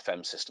for their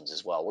FM systems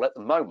as well. Well, at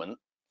the moment,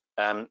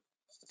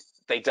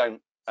 they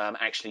don't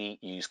actually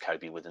use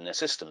COBie within their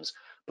systems,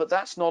 but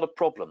that's not a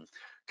problem.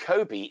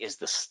 COBie is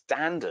the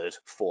standard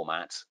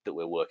format that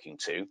we're working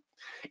to.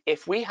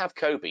 If we have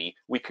COBie,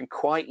 we can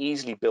quite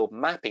easily build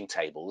mapping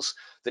tables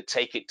that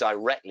take it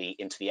directly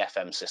into the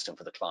FM system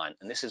for the client.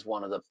 And this is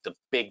one of the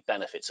big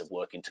benefits of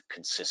working to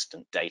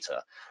consistent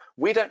data.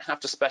 We don't have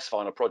to specify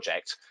on a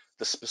project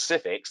the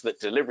specifics that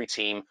delivery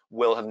team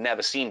will have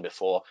never seen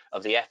before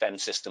of the FM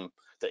system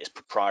that is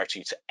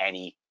proprietary to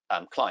any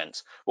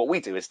client. What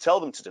we do is tell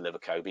them to deliver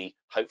COBie.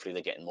 Hopefully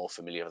they're getting more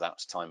familiar with that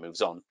as time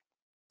moves on.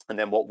 And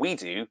then what we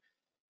do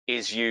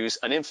is use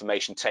an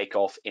information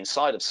takeoff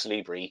inside of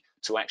Solibri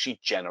to actually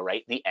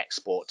generate the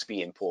export to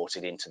be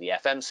imported into the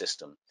FM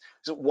system.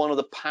 So one of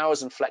the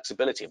powers and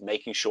flexibility of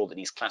making sure that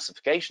these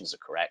classifications are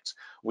correct,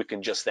 we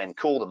can just then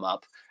call them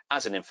up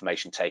as an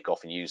information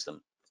takeoff and use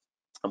them.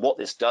 And what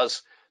this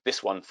does,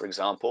 this one, for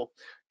example,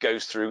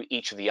 goes through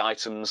each of the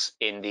items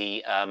in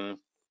the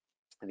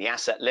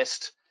asset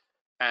list,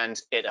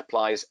 and it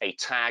applies a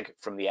tag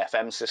from the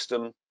FM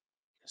system. You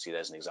can see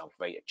there's an example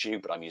of a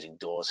tube, but I'm using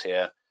doors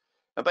here.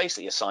 And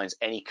basically assigns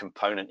any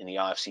component in the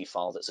IFC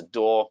file that's a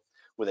door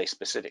with a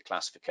specific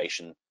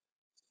classification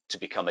to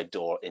become a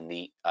door in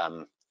the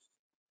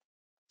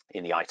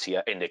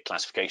ITO, in the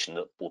classification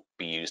that will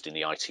be used in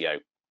the ITO.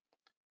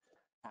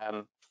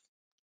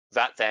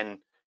 That then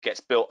gets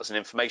built as an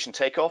information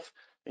takeoff,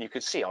 and you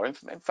can see our in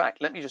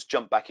fact, let me just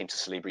jump back into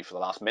Solibri for the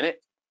last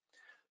minute.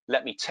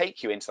 Let me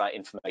take you into that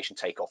information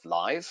takeoff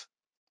live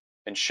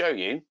and show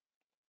you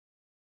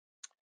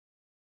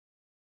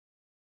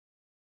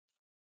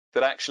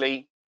that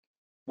actually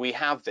we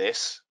have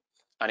this,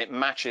 and it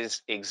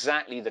matches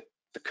exactly the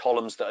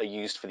columns that are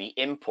used for the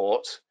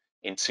import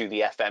into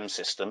the FM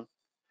system.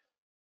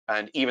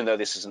 And even though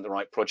this isn't the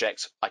right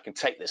project, I can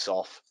take this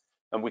off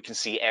and we can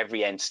see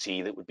every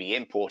entity that would be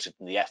imported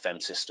in the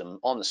FM system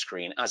on the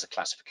screen as a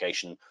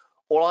classification.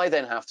 All I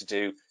then have to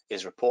do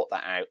is report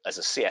that out as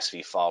a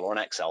CSV file or an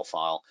Excel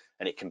file,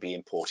 and it can be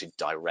imported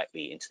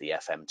directly into the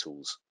FM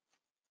tools.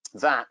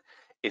 That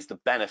is the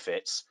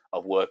benefits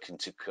of working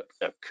to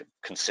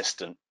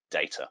consistent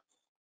data.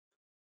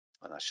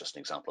 And that's just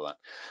an example of that.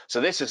 So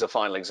this is a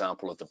final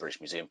example of the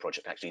British Museum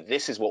project. Actually,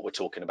 this is what we're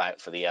talking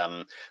about for the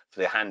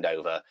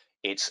handover.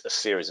 It's a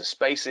series of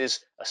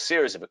spaces, a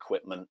series of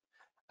equipment,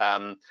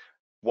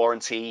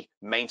 warranty,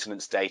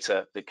 maintenance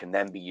data that can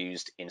then be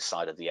used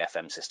inside of the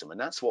FM system. And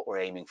that's what we're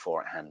aiming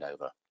for at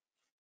handover.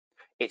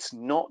 It's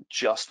not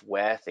just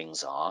where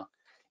things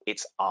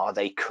it's are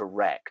they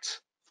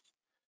correct?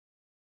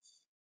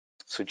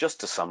 So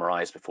just to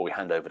summarize before we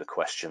hand over to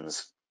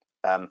questions,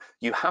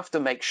 you have to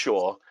make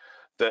sure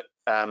that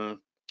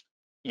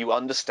you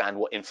understand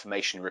what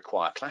information you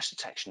require. Clash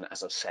detection,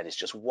 as I've said, is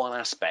just one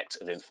aspect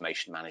of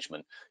information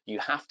management. You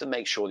have to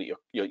make sure that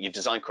your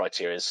design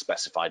criteria is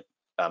specified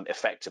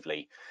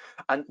effectively,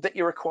 and that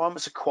your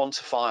requirements are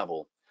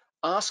quantifiable.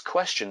 Ask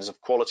questions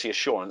of quality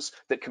assurance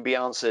that can be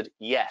answered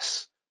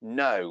yes,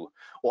 no,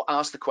 or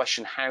ask the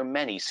question how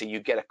many so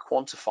you get a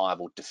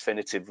quantifiable,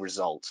 definitive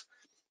result.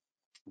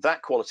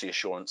 That quality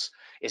assurance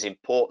is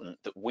important,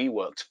 that we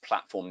work to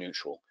platform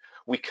neutral.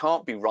 We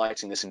can't be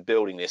writing this and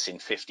building this in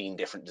 15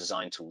 different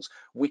design tools.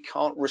 We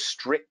can't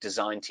restrict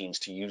design teams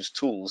to use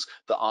tools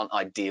that aren't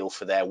ideal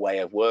for their way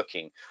of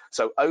working.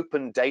 So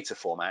open data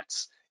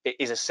formats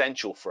is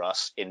essential for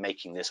us in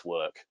making this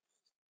work.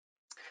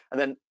 And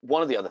then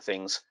one of the other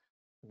things,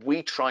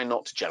 we try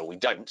not to we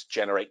don't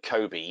generate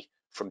COBie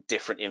from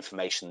different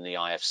information in the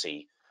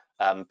IFC.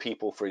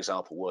 People, for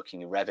example,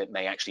 working in Revit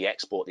may actually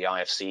export the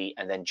IFC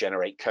and then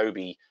generate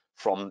COBie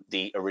from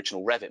the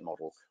original Revit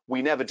model.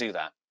 We never do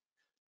that.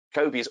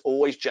 COBie is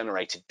always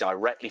generated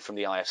directly from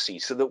the IFC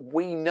so that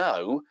we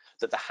know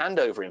that the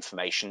handover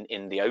information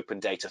in the open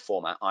data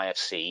format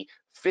IFC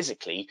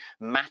physically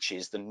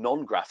matches the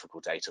non-graphical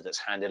data that's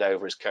handed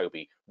over as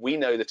COBie. We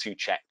know the two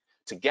check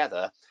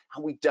together,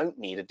 and we don't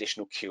need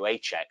additional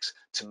QA checks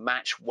to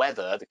match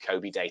whether the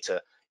COBie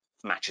data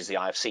matches the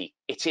IFC.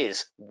 It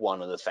is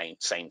one and the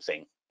same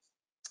thing.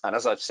 And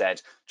as I've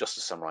said, just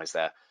to summarize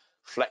there,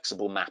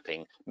 flexible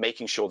mapping,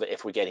 making sure that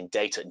if we're getting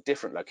data in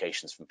different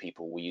locations from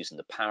people, we're using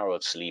the power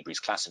of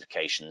Solibri's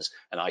classifications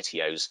and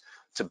ITOs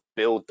to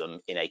build them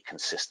in a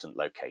consistent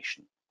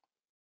location.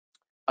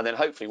 And then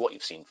hopefully what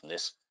you've seen from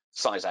this,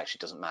 size actually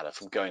doesn't matter,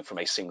 from going from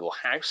a single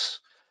house,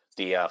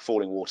 the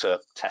falling water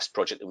test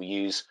project that we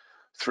use,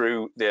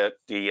 through the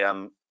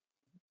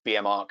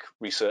BMARC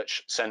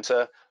Research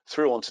Centre,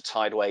 through onto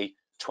Tideway,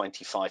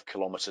 25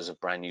 kilometers of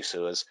brand new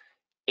sewers.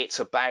 It's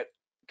about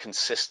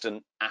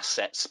consistent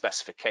asset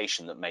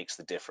specification that makes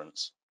the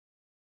difference.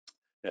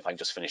 And if I can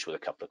just finish with a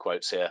couple of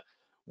quotes here.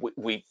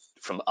 we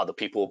from other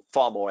people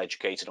far more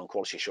educated on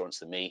quality assurance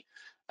than me,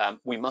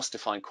 we must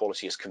define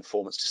quality as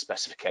conformance to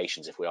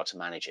specifications if we are to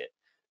manage it.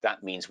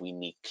 That means we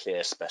need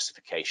clear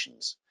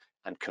specifications,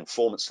 and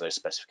conformance to those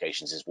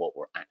specifications is what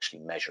we're actually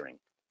measuring.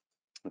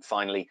 And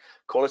finally,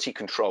 quality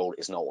control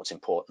is not what's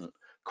important.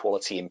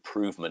 Quality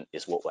improvement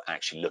is what we're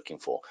actually looking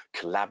for,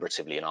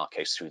 collaboratively in our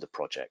case through the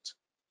project.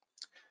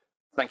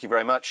 Thank you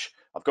very much.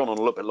 I've gone on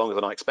a little bit longer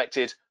than I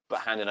expected,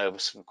 but handing over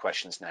some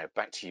questions now.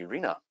 Back to you,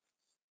 Rena.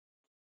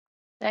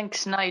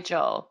 Thanks,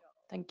 Nigel.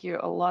 Thank you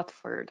a lot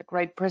for the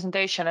great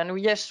presentation. And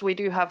yes, we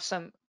do have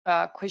some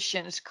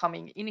questions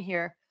coming in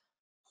here.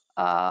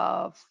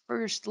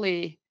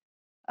 Firstly,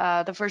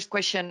 the first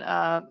question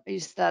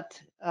is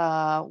that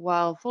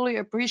while fully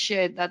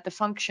appreciate that the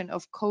function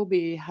of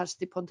COBie has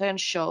the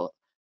potential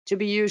to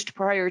be used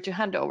prior to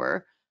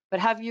handover, but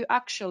have you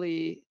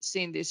actually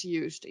seen this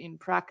used in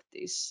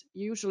practice?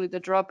 Usually the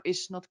drop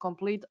is not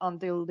complete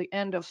until the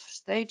end of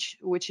stage,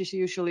 which is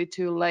usually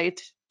too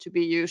late to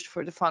be used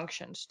for the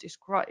functions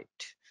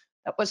described.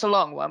 That was a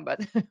long one,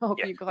 but I hope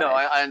Yeah, you got no, it.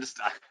 I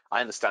understand.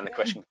 I understand the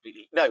question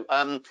completely. No,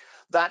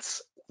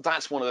 that's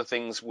one of the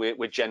things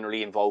we're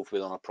generally involved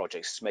with on our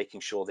projects, is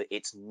making sure that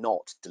it's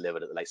not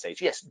delivered at the late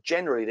stage. Yes,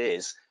 generally it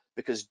is,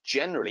 because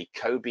generally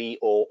COBie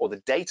or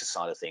the data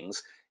side of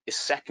things is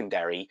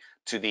secondary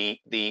to the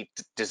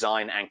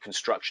design and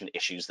construction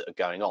issues that are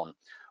going on.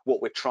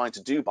 What we're trying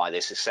to do by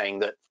this is saying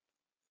that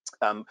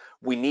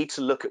we need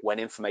to look at when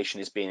information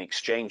is being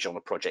exchanged on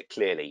a project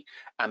clearly,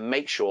 and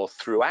make sure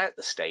throughout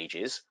the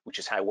stages, which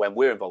is how when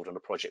we're involved on a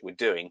project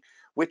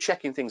we're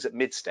checking things at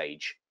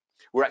mid-stage.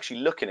 We're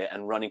actually looking at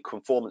and running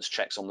conformance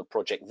checks on the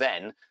project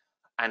then,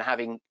 and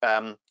having,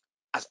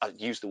 as I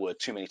used the word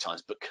too many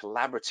times, but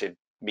collaborative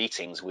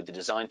meetings with the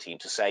design team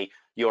to say,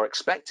 you're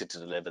expected to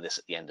deliver this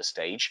at the end of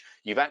stage.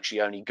 You've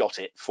actually only got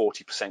it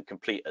 40%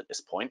 complete at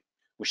this point,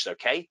 which is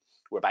okay.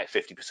 We're about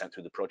 50%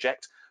 through the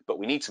project, but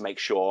we need to make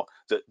sure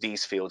that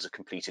these fields are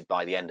completed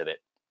by the end of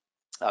it.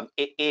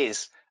 It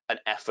is an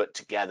effort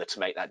together to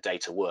make that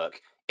data work.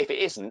 If it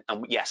isn't,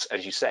 and yes,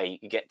 as you say,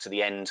 you get to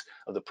the end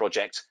of the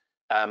project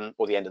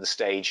or the end of the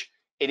stage,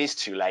 it is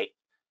too late.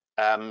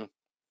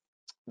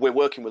 We're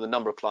working with a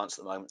number of clients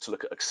at the moment to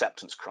look at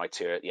acceptance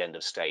criteria at the end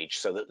of stage,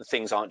 so that the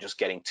things aren't just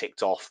getting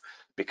ticked off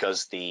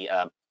because the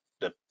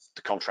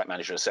contract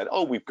manager has said,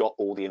 oh, we've got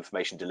all the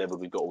information delivered,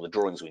 we've got all the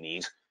drawings we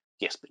need.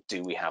 Yes, but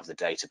do we have the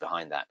data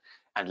behind that?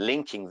 And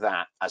linking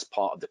that as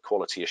part of the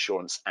quality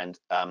assurance and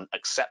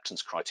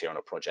acceptance criteria on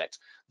a project,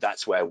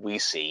 that's where we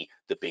see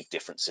the big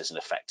differences in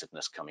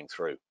effectiveness coming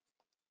through.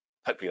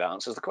 Hopefully that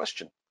answers the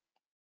question.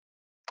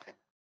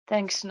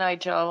 Thanks,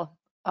 Nigel.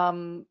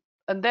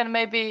 And then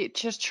maybe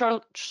just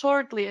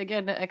shortly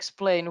again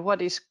explain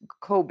what is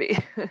COBie.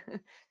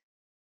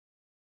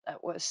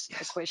 That was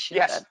the question.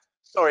 Yes.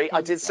 Sorry,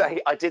 I did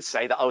from.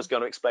 say that I was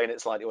going to explain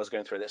it slightly. I was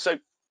going through this. So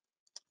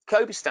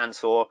COBie stands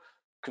for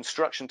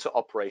Construction to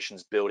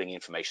Operations Building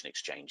Information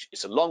Exchange.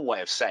 It's a long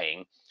way of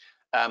saying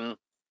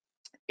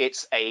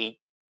it's a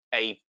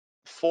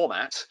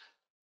format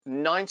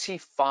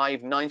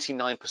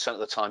 99% of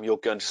the time you're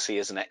going to see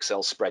as an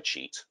Excel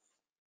spreadsheet.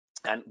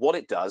 And what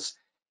it does,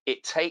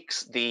 it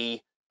takes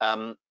the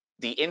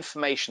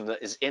information that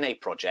is in a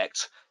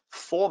project,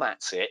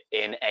 formats it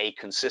in a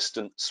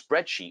consistent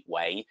spreadsheet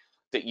way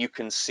that you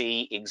can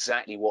see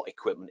exactly what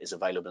equipment is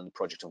available in the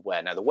project and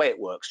where. Now, the way it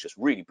works, just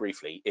really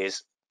briefly,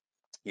 is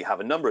you have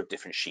a number of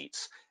different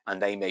sheets,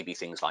 and they may be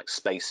things like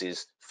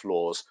spaces,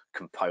 floors,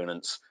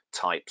 components,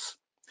 types.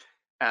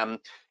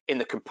 In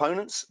the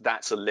components,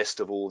 that's a list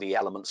of all the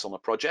elements on a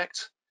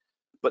project.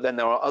 But then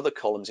there are other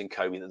columns in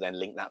COBie that then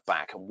link that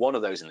back. And one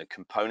of those in the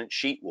component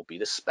sheet will be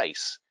the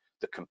space.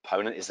 The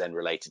component is then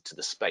related to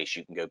the space.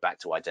 You can go back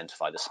to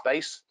identify the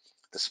space.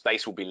 The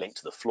space will be linked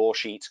to the floor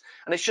sheet.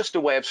 And it's just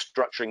a way of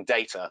structuring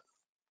data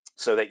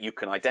so that you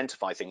can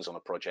identify things on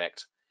a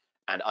project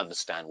and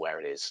understand where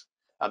it is.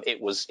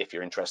 It was, if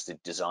you're interested,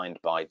 designed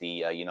by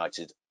the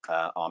United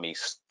Army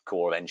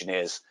Corps of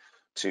Engineers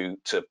to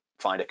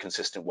find a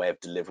consistent way of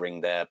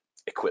delivering their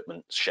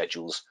equipment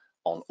schedules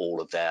on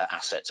all of their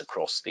assets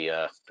across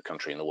the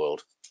country and the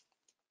world.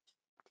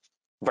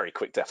 Very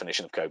quick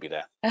definition of COBie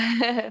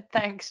there.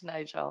 Thanks,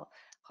 Nigel.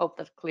 Hope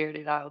that cleared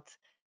it out.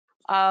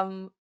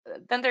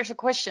 Then there's a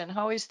question: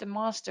 how is the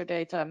master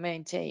data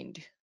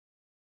maintained?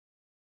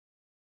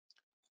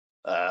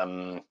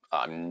 I'm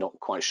not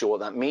quite sure what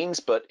that means,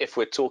 but if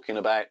we're talking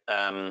about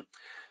a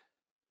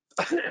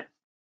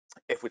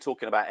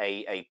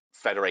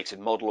federated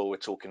model, or we're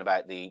talking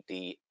about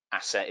the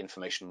asset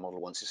information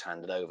model once it's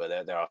handed over,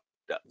 there are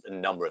a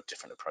number of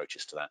different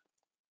approaches to that.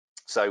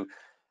 So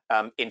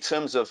in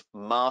terms of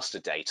master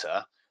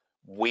data,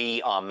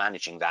 we are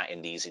managing that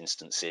in these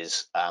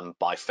instances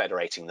by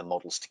federating the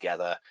models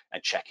together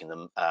and checking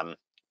them. Well,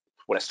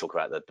 let's talk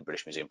about the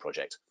British Museum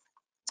project.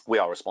 We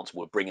are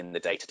responsible for bringing the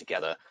data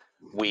together.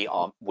 We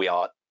are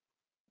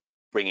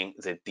bringing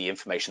the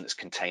information that's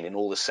contained in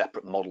all the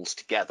separate models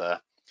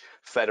together,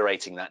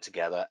 federating that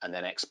together, and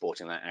then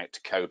exporting that out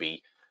to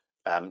COBie,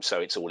 so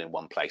it's all in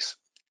one place.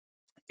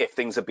 If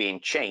things are being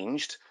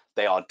changed,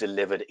 they are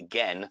delivered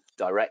again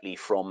directly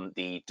from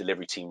the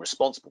delivery team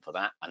responsible for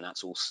that, and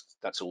that's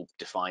all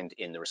defined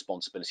in the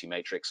responsibility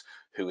matrix,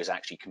 who is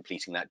actually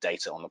completing that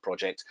data on the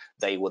project.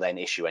 They will then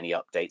issue any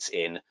updates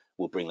in,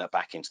 we'll bring that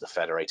back into the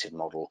federated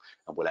model,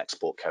 and we'll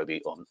export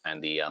COBie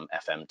and the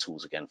FM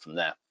tools again from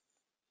there.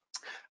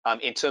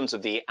 In terms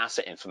of the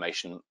asset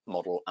information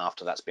model,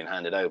 after that's been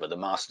handed over, the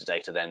master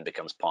data then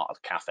becomes part of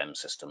the CAFM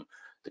system,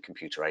 the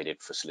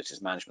computer-aided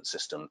facilities management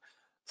system.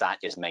 That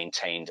is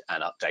maintained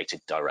and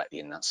updated directly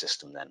in that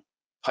system then.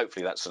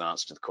 Hopefully that's an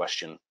answer to the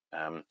question.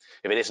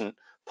 If it isn't,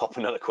 pop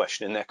another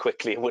question in there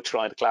quickly and we'll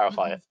try to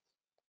clarify it.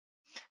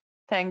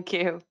 Thank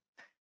you.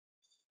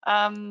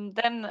 Then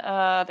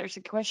there's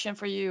a question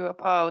for you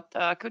about,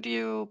 could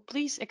you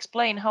please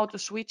explain how to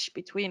switch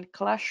between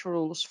clash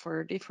rules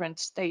for different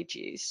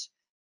stages?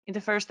 In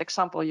the first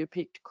example, you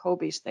picked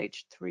COBie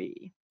stage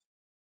 3.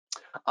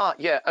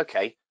 Yeah,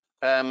 okay.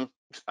 That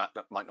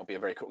might not be a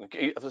very cool.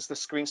 Is the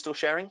screen still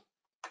sharing?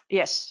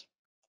 Yes.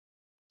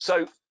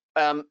 So,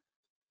 get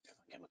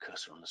my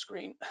cursor on the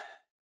screen.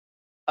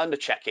 Under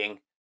checking,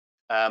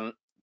 the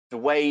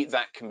way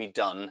that can be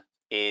done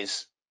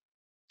is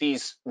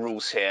these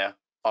rules here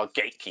are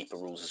gatekeeper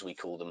rules, as we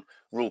call them,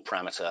 rule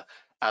parameter,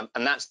 and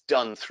that's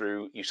done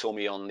through. You saw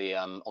me on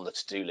the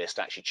to-do list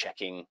actually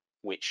checking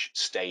which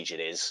stage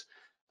it is.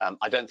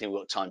 I don't think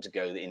we've got time to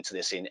go into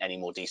this in any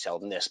more detail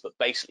than this, but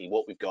basically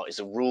what we've got is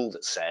a rule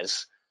that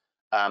says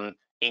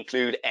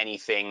include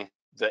anything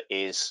that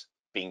is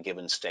being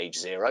given stage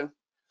 0.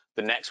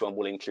 The next one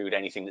will include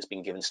anything that's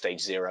been given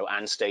stage 0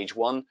 and stage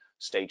 1,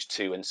 stage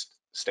 2 and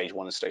stage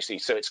 1 and stage 3.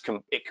 So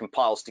it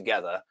compiles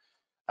together.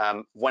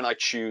 When I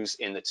choose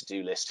in the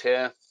to-do list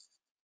here,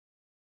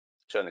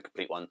 showing the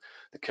complete one,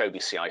 the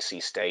COBie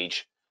CIC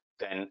stage,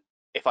 then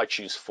if I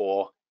choose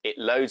 4, it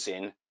loads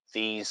in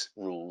these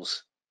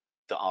rules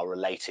that are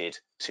related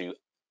to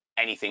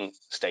anything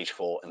stage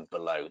 4 and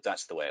below.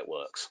 That's the way it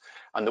works.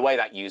 And the way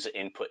that user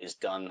input is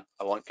done,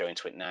 I won't go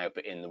into it now,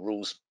 but in the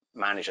rules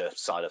manager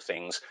side of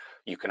things,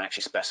 you can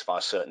actually specify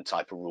a certain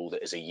type of rule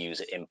that is a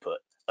user input,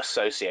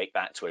 associate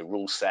that to a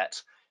rule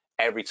set.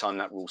 Every time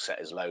that rule set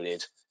is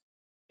loaded,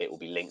 it will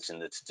be linked in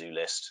the to-do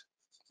list.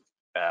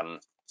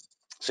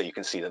 So you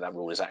can see that that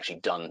rule is actually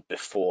done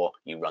before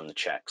you run the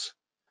checks.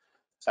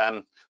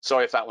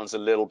 Sorry if that one's a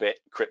little bit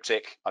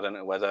cryptic. I don't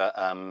know whether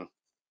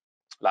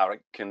Laura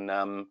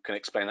can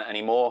explain that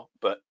anymore,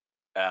 but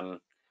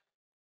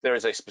there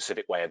is a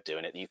specific way of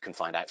doing it that you can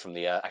find out from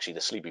the actually the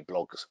Solibri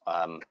blogs.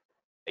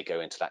 They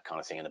go into that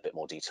kind of thing in a bit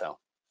more detail.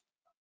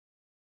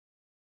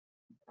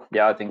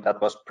 Yeah, I think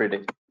that was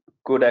pretty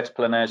good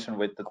explanation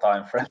with the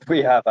time frame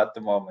we have at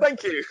the moment.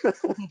 Thank you.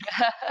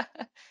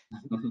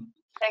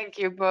 Thank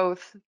you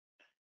both.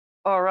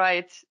 All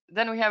right,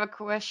 then we have a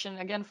question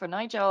again for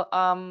Nigel.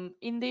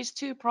 In these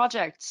 2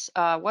 projects,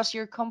 was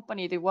your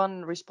company the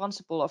one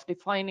responsible of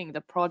defining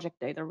the project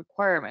data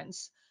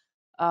requirements?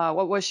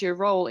 What was your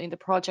role in the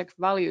project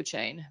value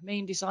chain,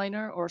 main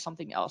designer or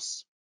something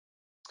else?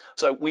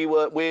 So we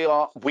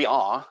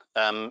are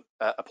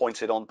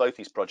appointed on both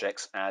these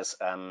projects as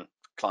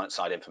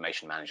client-side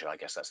information manager. I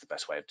guess that's the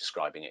best way of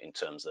describing it in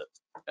terms that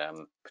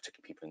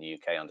particularly people in the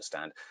UK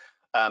understand.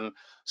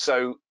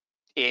 So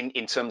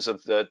in terms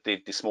of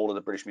the smaller,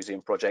 the British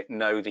Museum project,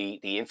 no, the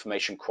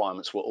information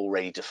requirements were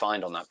already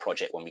defined on that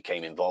project when we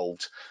came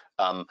involved.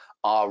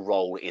 Our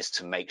role is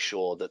to make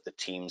sure that the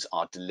teams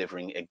are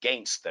delivering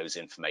against those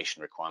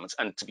information requirements.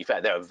 And to be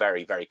fair, they're a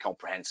very, very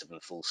comprehensive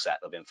and full set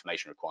of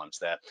information requirements.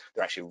 They're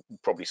actually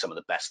probably some of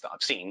the best that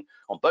I've seen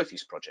on both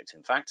these projects,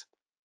 in fact.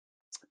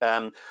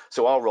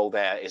 So our role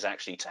there is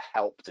actually to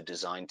help the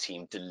design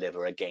team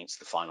deliver against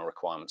the final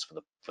requirements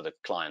for the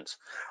client.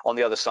 On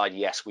the other side,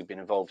 yes, we've been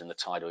involved in the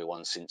Tideway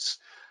one since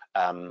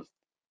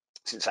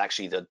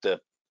actually the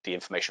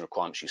information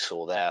requirements you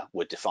saw there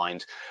were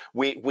defined.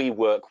 We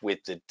work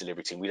with the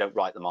delivery team. We don't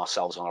write them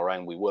ourselves on our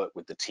own. We work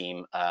with the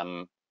team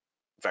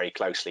very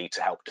closely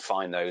to help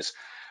define those.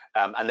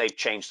 And they've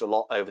changed a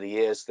lot over the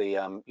years.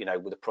 You know,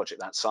 with a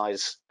project that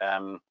size,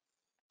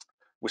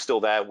 we're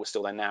still there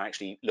now,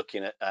 actually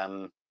looking at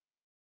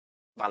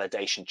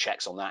validation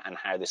checks on that and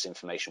how this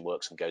information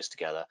works and goes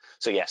together.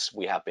 So yes,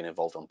 we have been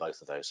involved on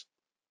both of those.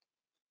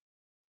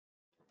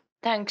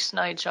 Thanks,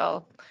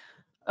 Nigel.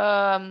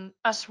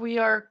 As we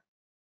are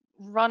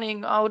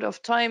running out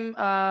of time,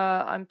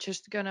 I'm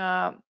just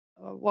gonna,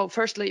 well,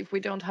 firstly, if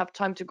we don't have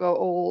time to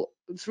go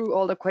through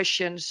all the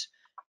questions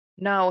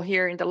now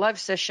here in the live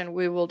session,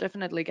 we will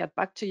definitely get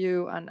back to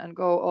you and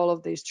go all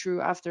of these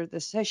through after the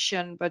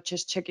session. But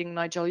just checking,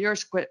 Nigel, your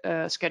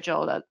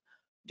schedule.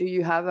 Do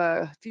you have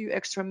a few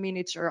extra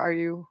minutes, or are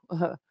you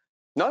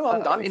No,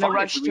 I'm in fine a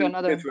rush if we to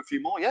another? go through a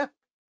few more, yeah.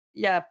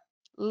 Yeah,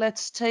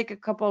 let's take a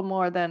couple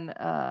more then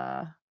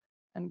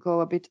and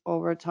go a bit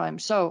over time.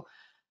 So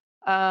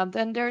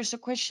then there's a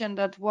question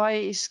that why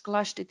is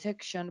clash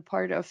detection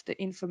part of the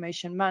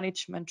information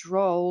management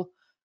role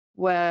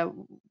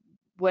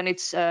when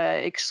it's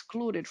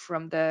excluded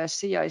from the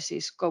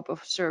CIC scope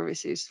of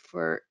services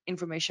for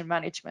information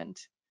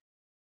management?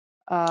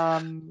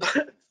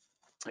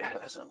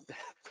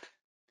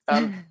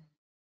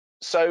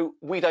 So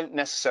we don't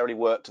necessarily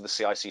work to the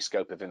CIC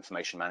scope of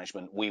information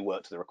management. We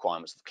work to the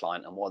requirements of the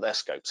client and what their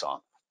scopes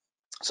are.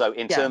 So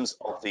in terms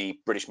of the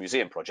British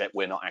Museum project,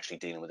 we're not actually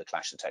dealing with the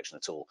clash detection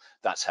at all.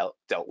 That's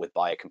dealt with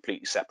by a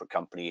completely separate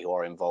company who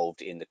are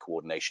involved in the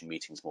coordination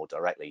meetings more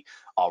directly.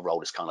 Our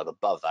role is kind of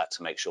above that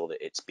to make sure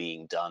that it's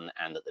being done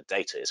and that the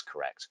data is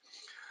correct.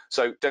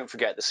 So don't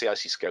forget the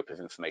CIC scope of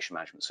information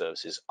management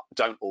services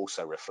don't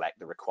also reflect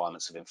the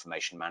requirements of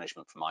information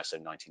management from ISO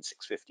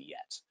 19650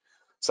 yet.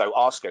 So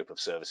our scope of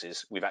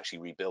services, we've actually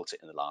rebuilt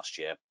it in the last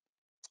year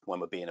when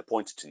we're being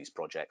appointed to these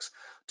projects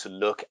to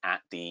look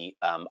at the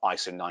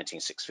ISO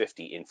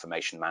 19650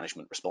 information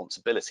management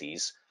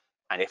responsibilities.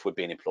 And if we're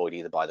being employed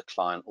either by the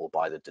client or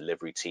by the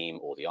delivery team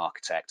or the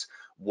architect,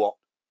 what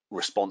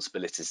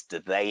responsibilities do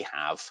they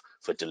have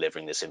for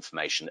delivering this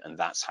information? And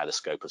that's how the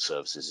scope of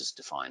services is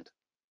defined.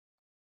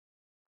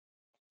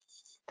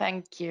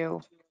 Thank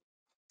you.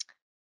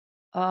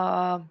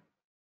 Let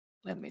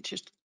me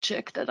just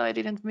check that I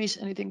didn't miss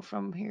anything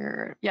from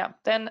here. Yeah,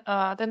 then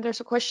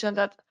there's a question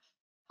that,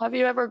 have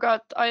you ever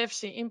got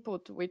IFC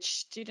input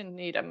which didn't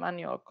need a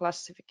manual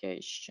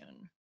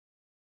classification?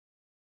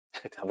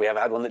 Have we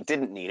ever had one that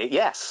didn't need it?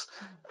 Yes.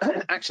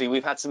 Actually,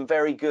 we've had some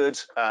very good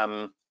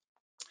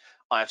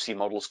IFC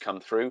models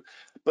come through,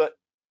 but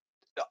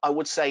I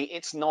would say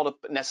it's not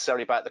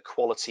necessarily about the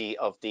quality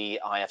of the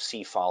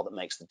IFC file that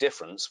makes the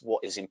difference.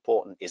 What is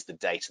important is the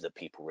data that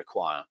people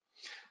require.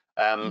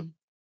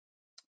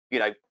 You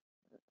know,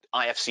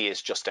 IFC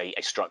is just a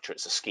structure,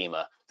 it's a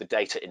schema. The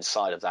data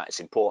inside of that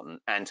is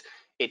important, and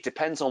it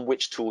depends on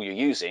which tool you're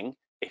using.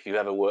 If you've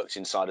ever worked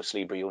inside of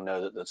Solibri, you'll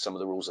know that some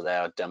of the rules are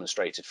there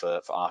demonstrated for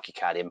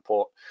ArchiCAD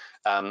import.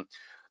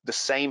 The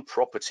same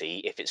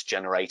property, if it's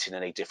generated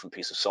in a different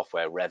piece of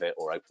software, Revit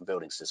or Open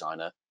Buildings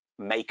Designer,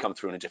 may come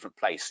through in a different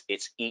place.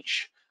 It's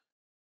each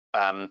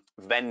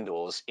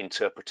vendor's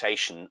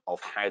interpretation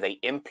of how they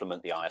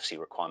implement the IFC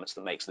requirements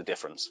that makes the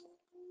difference.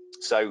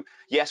 So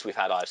yes, we've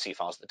had IFC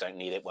files that don't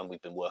need it when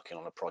we've been working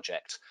on a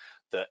project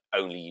that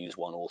only use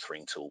one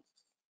authoring tool.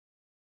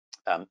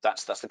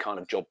 That's the kind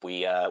of job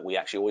we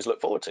actually always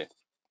look forward to.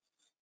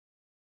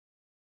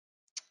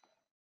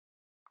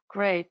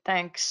 Great,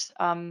 thanks.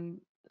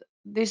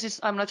 This is,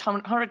 I'm not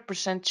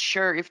 100%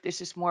 sure if this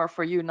is more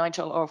for you,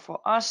 Nigel, or for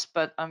us,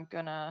 but I'm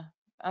gonna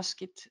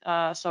ask it.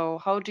 So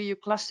how do you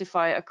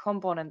classify a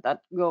component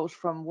that goes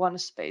from one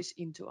space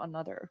into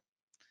another?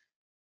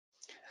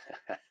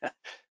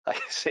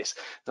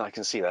 I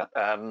can see that.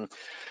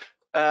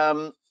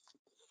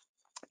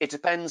 It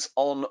depends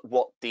on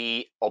what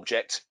the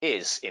object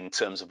is in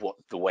terms of what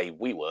the way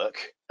we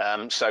work.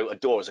 So a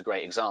door is a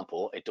great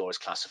example. A door is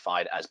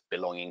classified as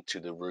belonging to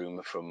the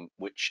room from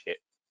which it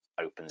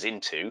opens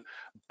into,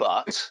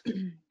 but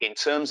in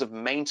terms of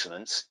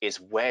maintenance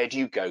is where do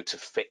you go to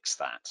fix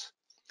that?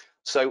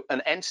 So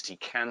an entity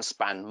can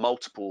span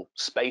multiple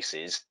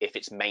spaces if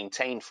it's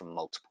maintained from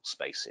multiple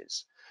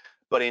spaces.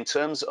 But in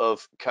terms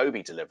of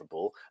COBie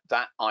deliverable,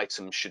 that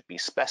item should be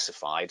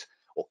specified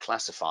or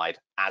classified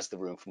as the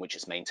room from which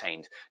it's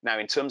maintained. Now,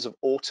 in terms of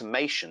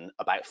automation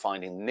about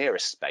finding the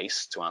nearest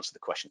space, to answer the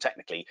question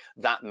technically,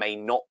 that may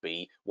not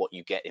be what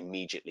you get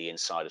immediately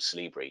inside of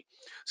Solibri.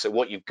 So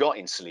what you've got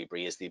in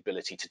Solibri is the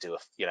ability to do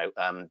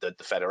the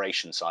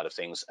federation side of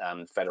things,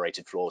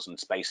 federated floors and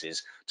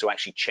spaces, to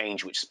actually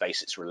change which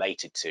space it's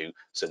related to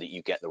so that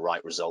you get the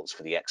right results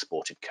for the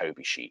exported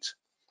COBie sheet.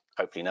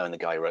 Hopefully, knowing the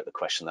guy who wrote the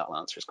question, that'll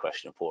answer his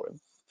question for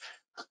him.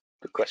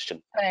 Good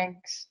question.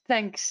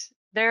 Thanks.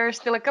 There are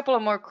still a couple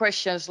of more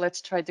questions.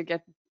 Let's try to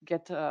get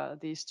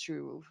these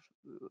through.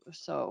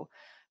 So,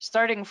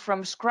 starting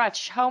from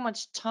scratch, how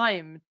much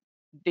time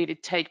did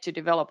it take to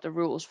develop the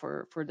rules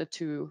for the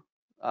two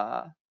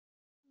scale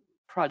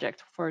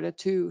projects?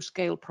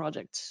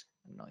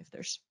 I don't know if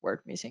there's word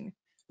missing.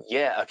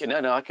 Yeah. Okay.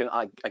 No.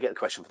 I get the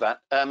question for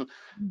that.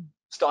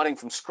 Starting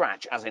from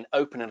scratch, as in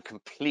open a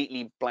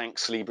completely blank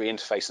Solibri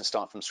interface and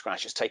start from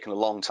scratch, it's taken a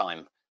long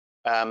time.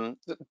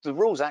 The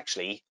rules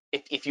actually,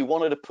 if you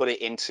wanted to put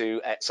it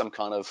into some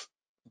kind of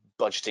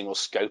budgeting or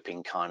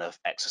scoping kind of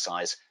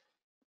exercise,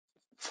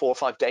 4 or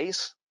 5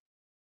 days.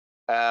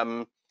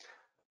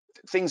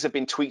 Things have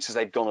been tweaked as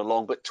they've gone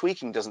along, but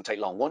tweaking doesn't take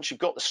long. Once you've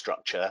got the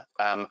structure,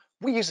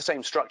 we use the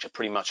same structure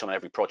pretty much on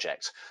every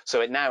project.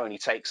 So it now only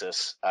takes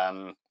us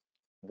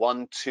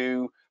 1,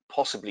 2,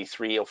 possibly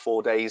 3 or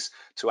 4 days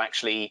to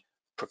actually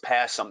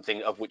prepare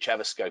something of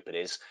whichever scope it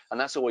is, and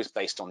that's always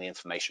based on the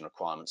information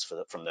requirements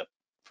from the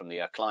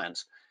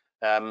client.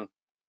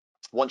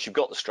 Once you've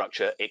got the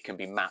structure, it can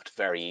be mapped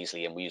very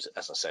easily, and we use,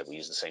 as I said, we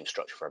use the same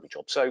structure for every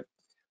job. So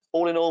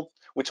all in all,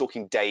 we're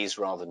talking days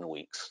rather than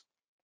weeks.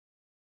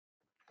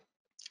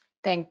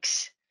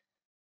 Thanks.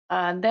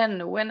 And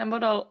then when a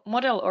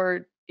model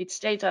or its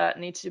data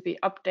needs to be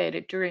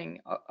updated during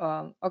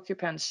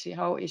occupancy,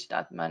 how is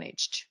that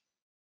managed?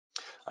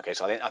 Okay,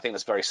 so I think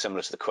that's very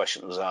similar to the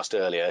question that was asked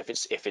earlier.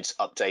 If it's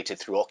updated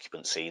through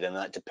occupancy, then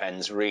that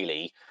depends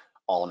really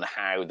on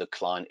how the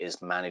client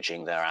is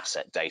managing their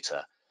asset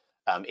data.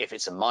 If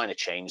it's a minor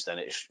change, then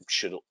it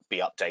should be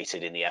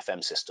updated in the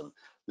FM system.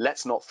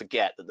 Let's not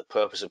forget that the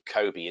purpose of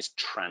COBie is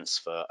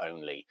transfer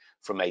only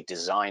from a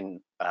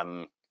design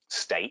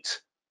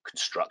state,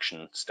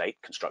 construction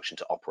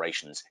to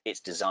operations.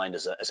 It's designed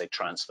as a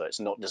transfer. It's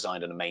not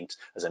designed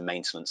as a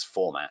maintenance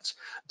format.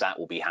 That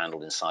will be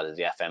handled inside of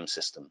the FM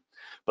system.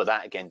 But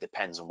that again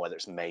depends on whether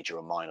it's major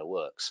or minor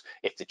works.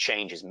 If the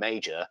change is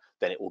major,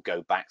 then it will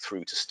go back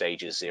through to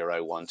stages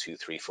 0, 1, 2,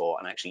 3, 4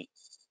 and actually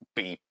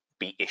be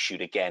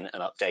issued again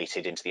and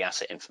updated into the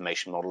asset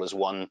information model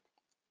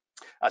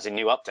as a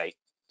new update.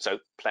 So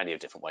plenty of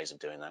different ways of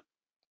doing that.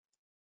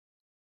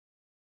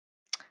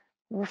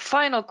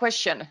 Final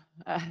question.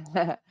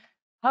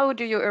 How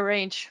do you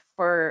arrange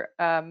for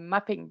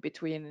mapping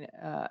between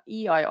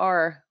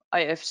EIR,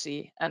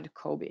 IFC, and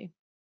COBie?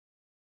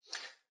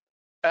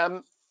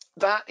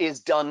 That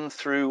is done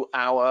through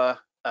our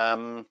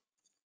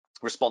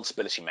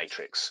responsibility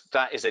matrix.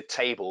 That is a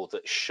table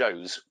that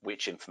shows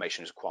which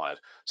information is required.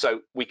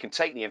 So we can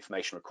take the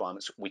information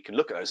requirements, we can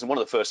look at those. And one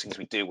of the first things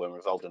we do when we're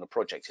involved in a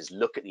project is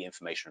look at the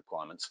information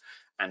requirements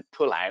and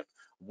pull out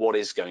what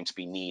is going to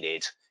be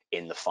needed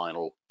in the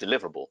final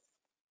deliverable.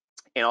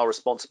 In our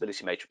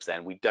responsibility matrix,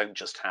 then, we don't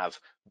just have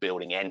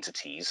building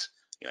entities,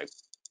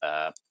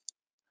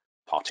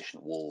 partition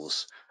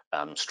walls,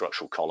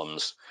 structural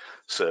columns,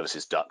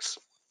 services ducts.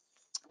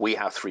 We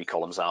have 3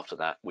 columns after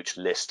that, which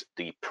list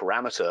the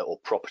parameter or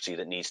property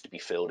that needs to be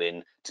filled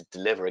in to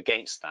deliver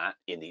against that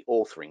in the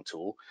authoring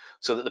tool,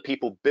 so that the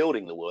people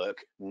building the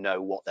work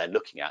know what they're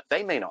looking at.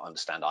 They may not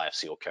understand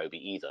IFC or COBie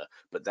either,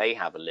 but they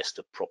have a list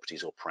of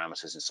properties or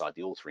parameters inside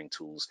the authoring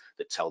tools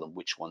that tell them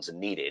which ones are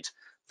needed.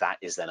 That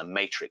is then a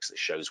matrix that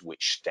shows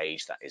which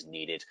stage that is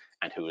needed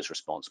and who is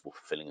responsible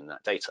for filling in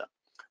that data.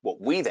 What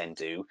we then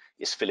do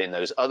is fill in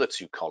those other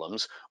 2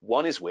 columns.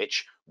 One is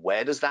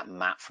where does that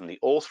map from the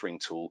authoring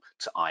tool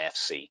to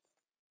IFC?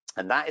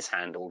 And that is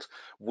handled.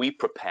 We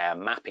prepare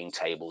mapping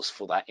tables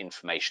for that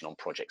information on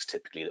projects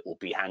typically that will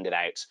be handed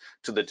out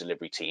to the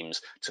delivery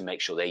teams to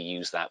make sure they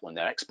use that when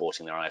they're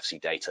exporting their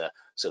IFC data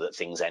so that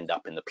things end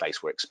up in the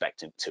place we're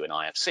expecting to in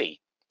IFC.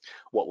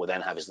 What we'll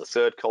then have is the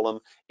 3rd column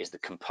is the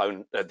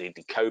component, the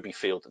COBie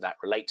field that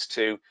relates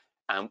to.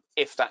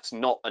 If that's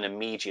not an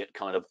immediate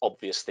kind of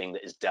obvious thing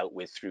that is dealt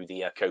with through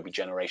the COBie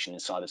generation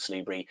inside of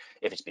Solibri,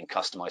 if it's been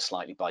customized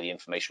slightly by the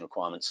information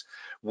requirements,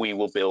 we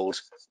will build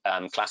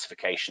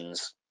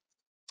classifications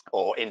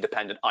or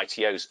independent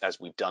ITOs, as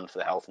we've done for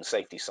the health and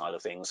safety side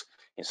of things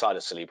inside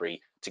of Solibri,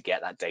 to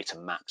get that data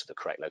mapped to the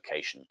correct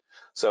location.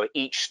 So at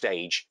each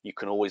stage, you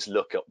can always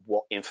look at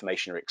what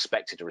information you're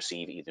expected to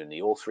receive either in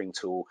the authoring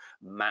tool,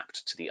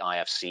 mapped to the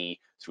IFC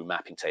through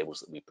mapping tables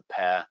that we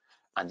prepare,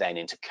 and then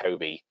into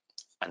COBie,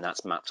 and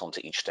that's mapped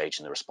onto each stage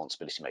in the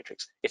responsibility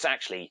matrix. It's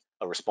actually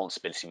a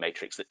responsibility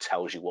matrix that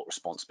tells you what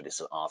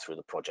responsibilities are through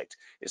the project.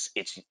 It's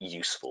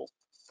useful.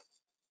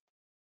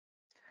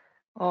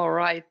 All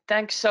right,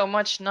 thanks so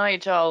much,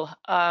 Nigel.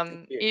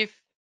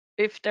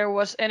 If there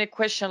was any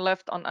question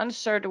left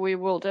unanswered, we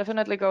will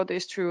definitely go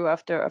this through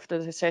after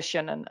the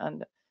session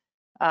and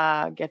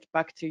get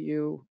back to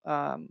you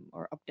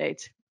or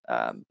update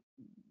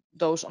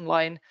those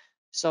online.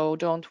 So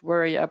don't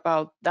worry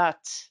about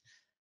that.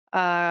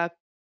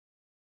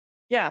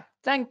 Yeah,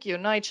 thank you,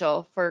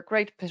 Nigel, for a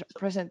great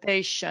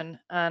presentation.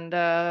 And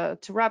to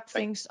wrap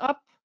things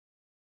up,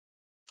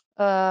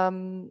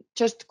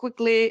 just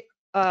quickly,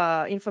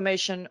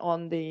 information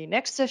on the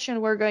next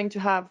session we're going to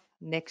have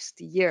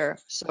next year.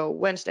 So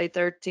Wednesday,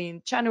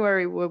 13th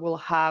January, we will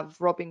have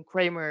Robin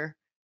Kramer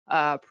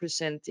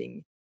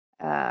presenting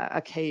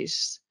a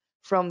case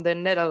from the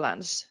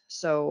Netherlands.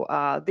 So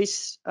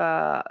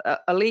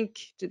a link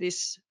to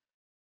this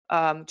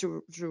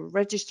to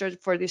register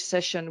for this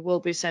session will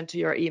be sent to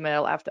your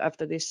email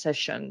after this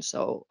session.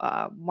 So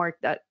mark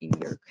that in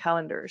your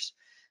calendars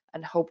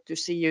and hope to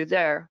see you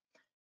there.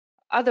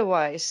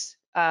 Otherwise,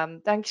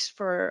 thanks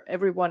for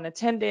everyone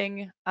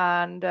attending,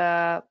 and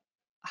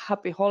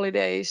happy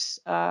holidays.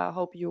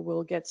 Hope you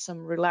will get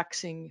some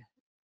relaxing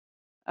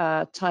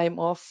time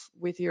off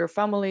with your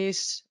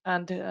families,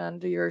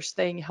 and you're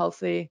staying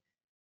healthy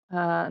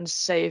and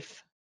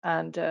safe.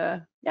 And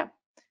yeah,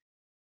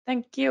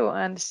 thank you,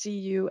 and see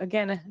you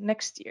again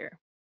next year.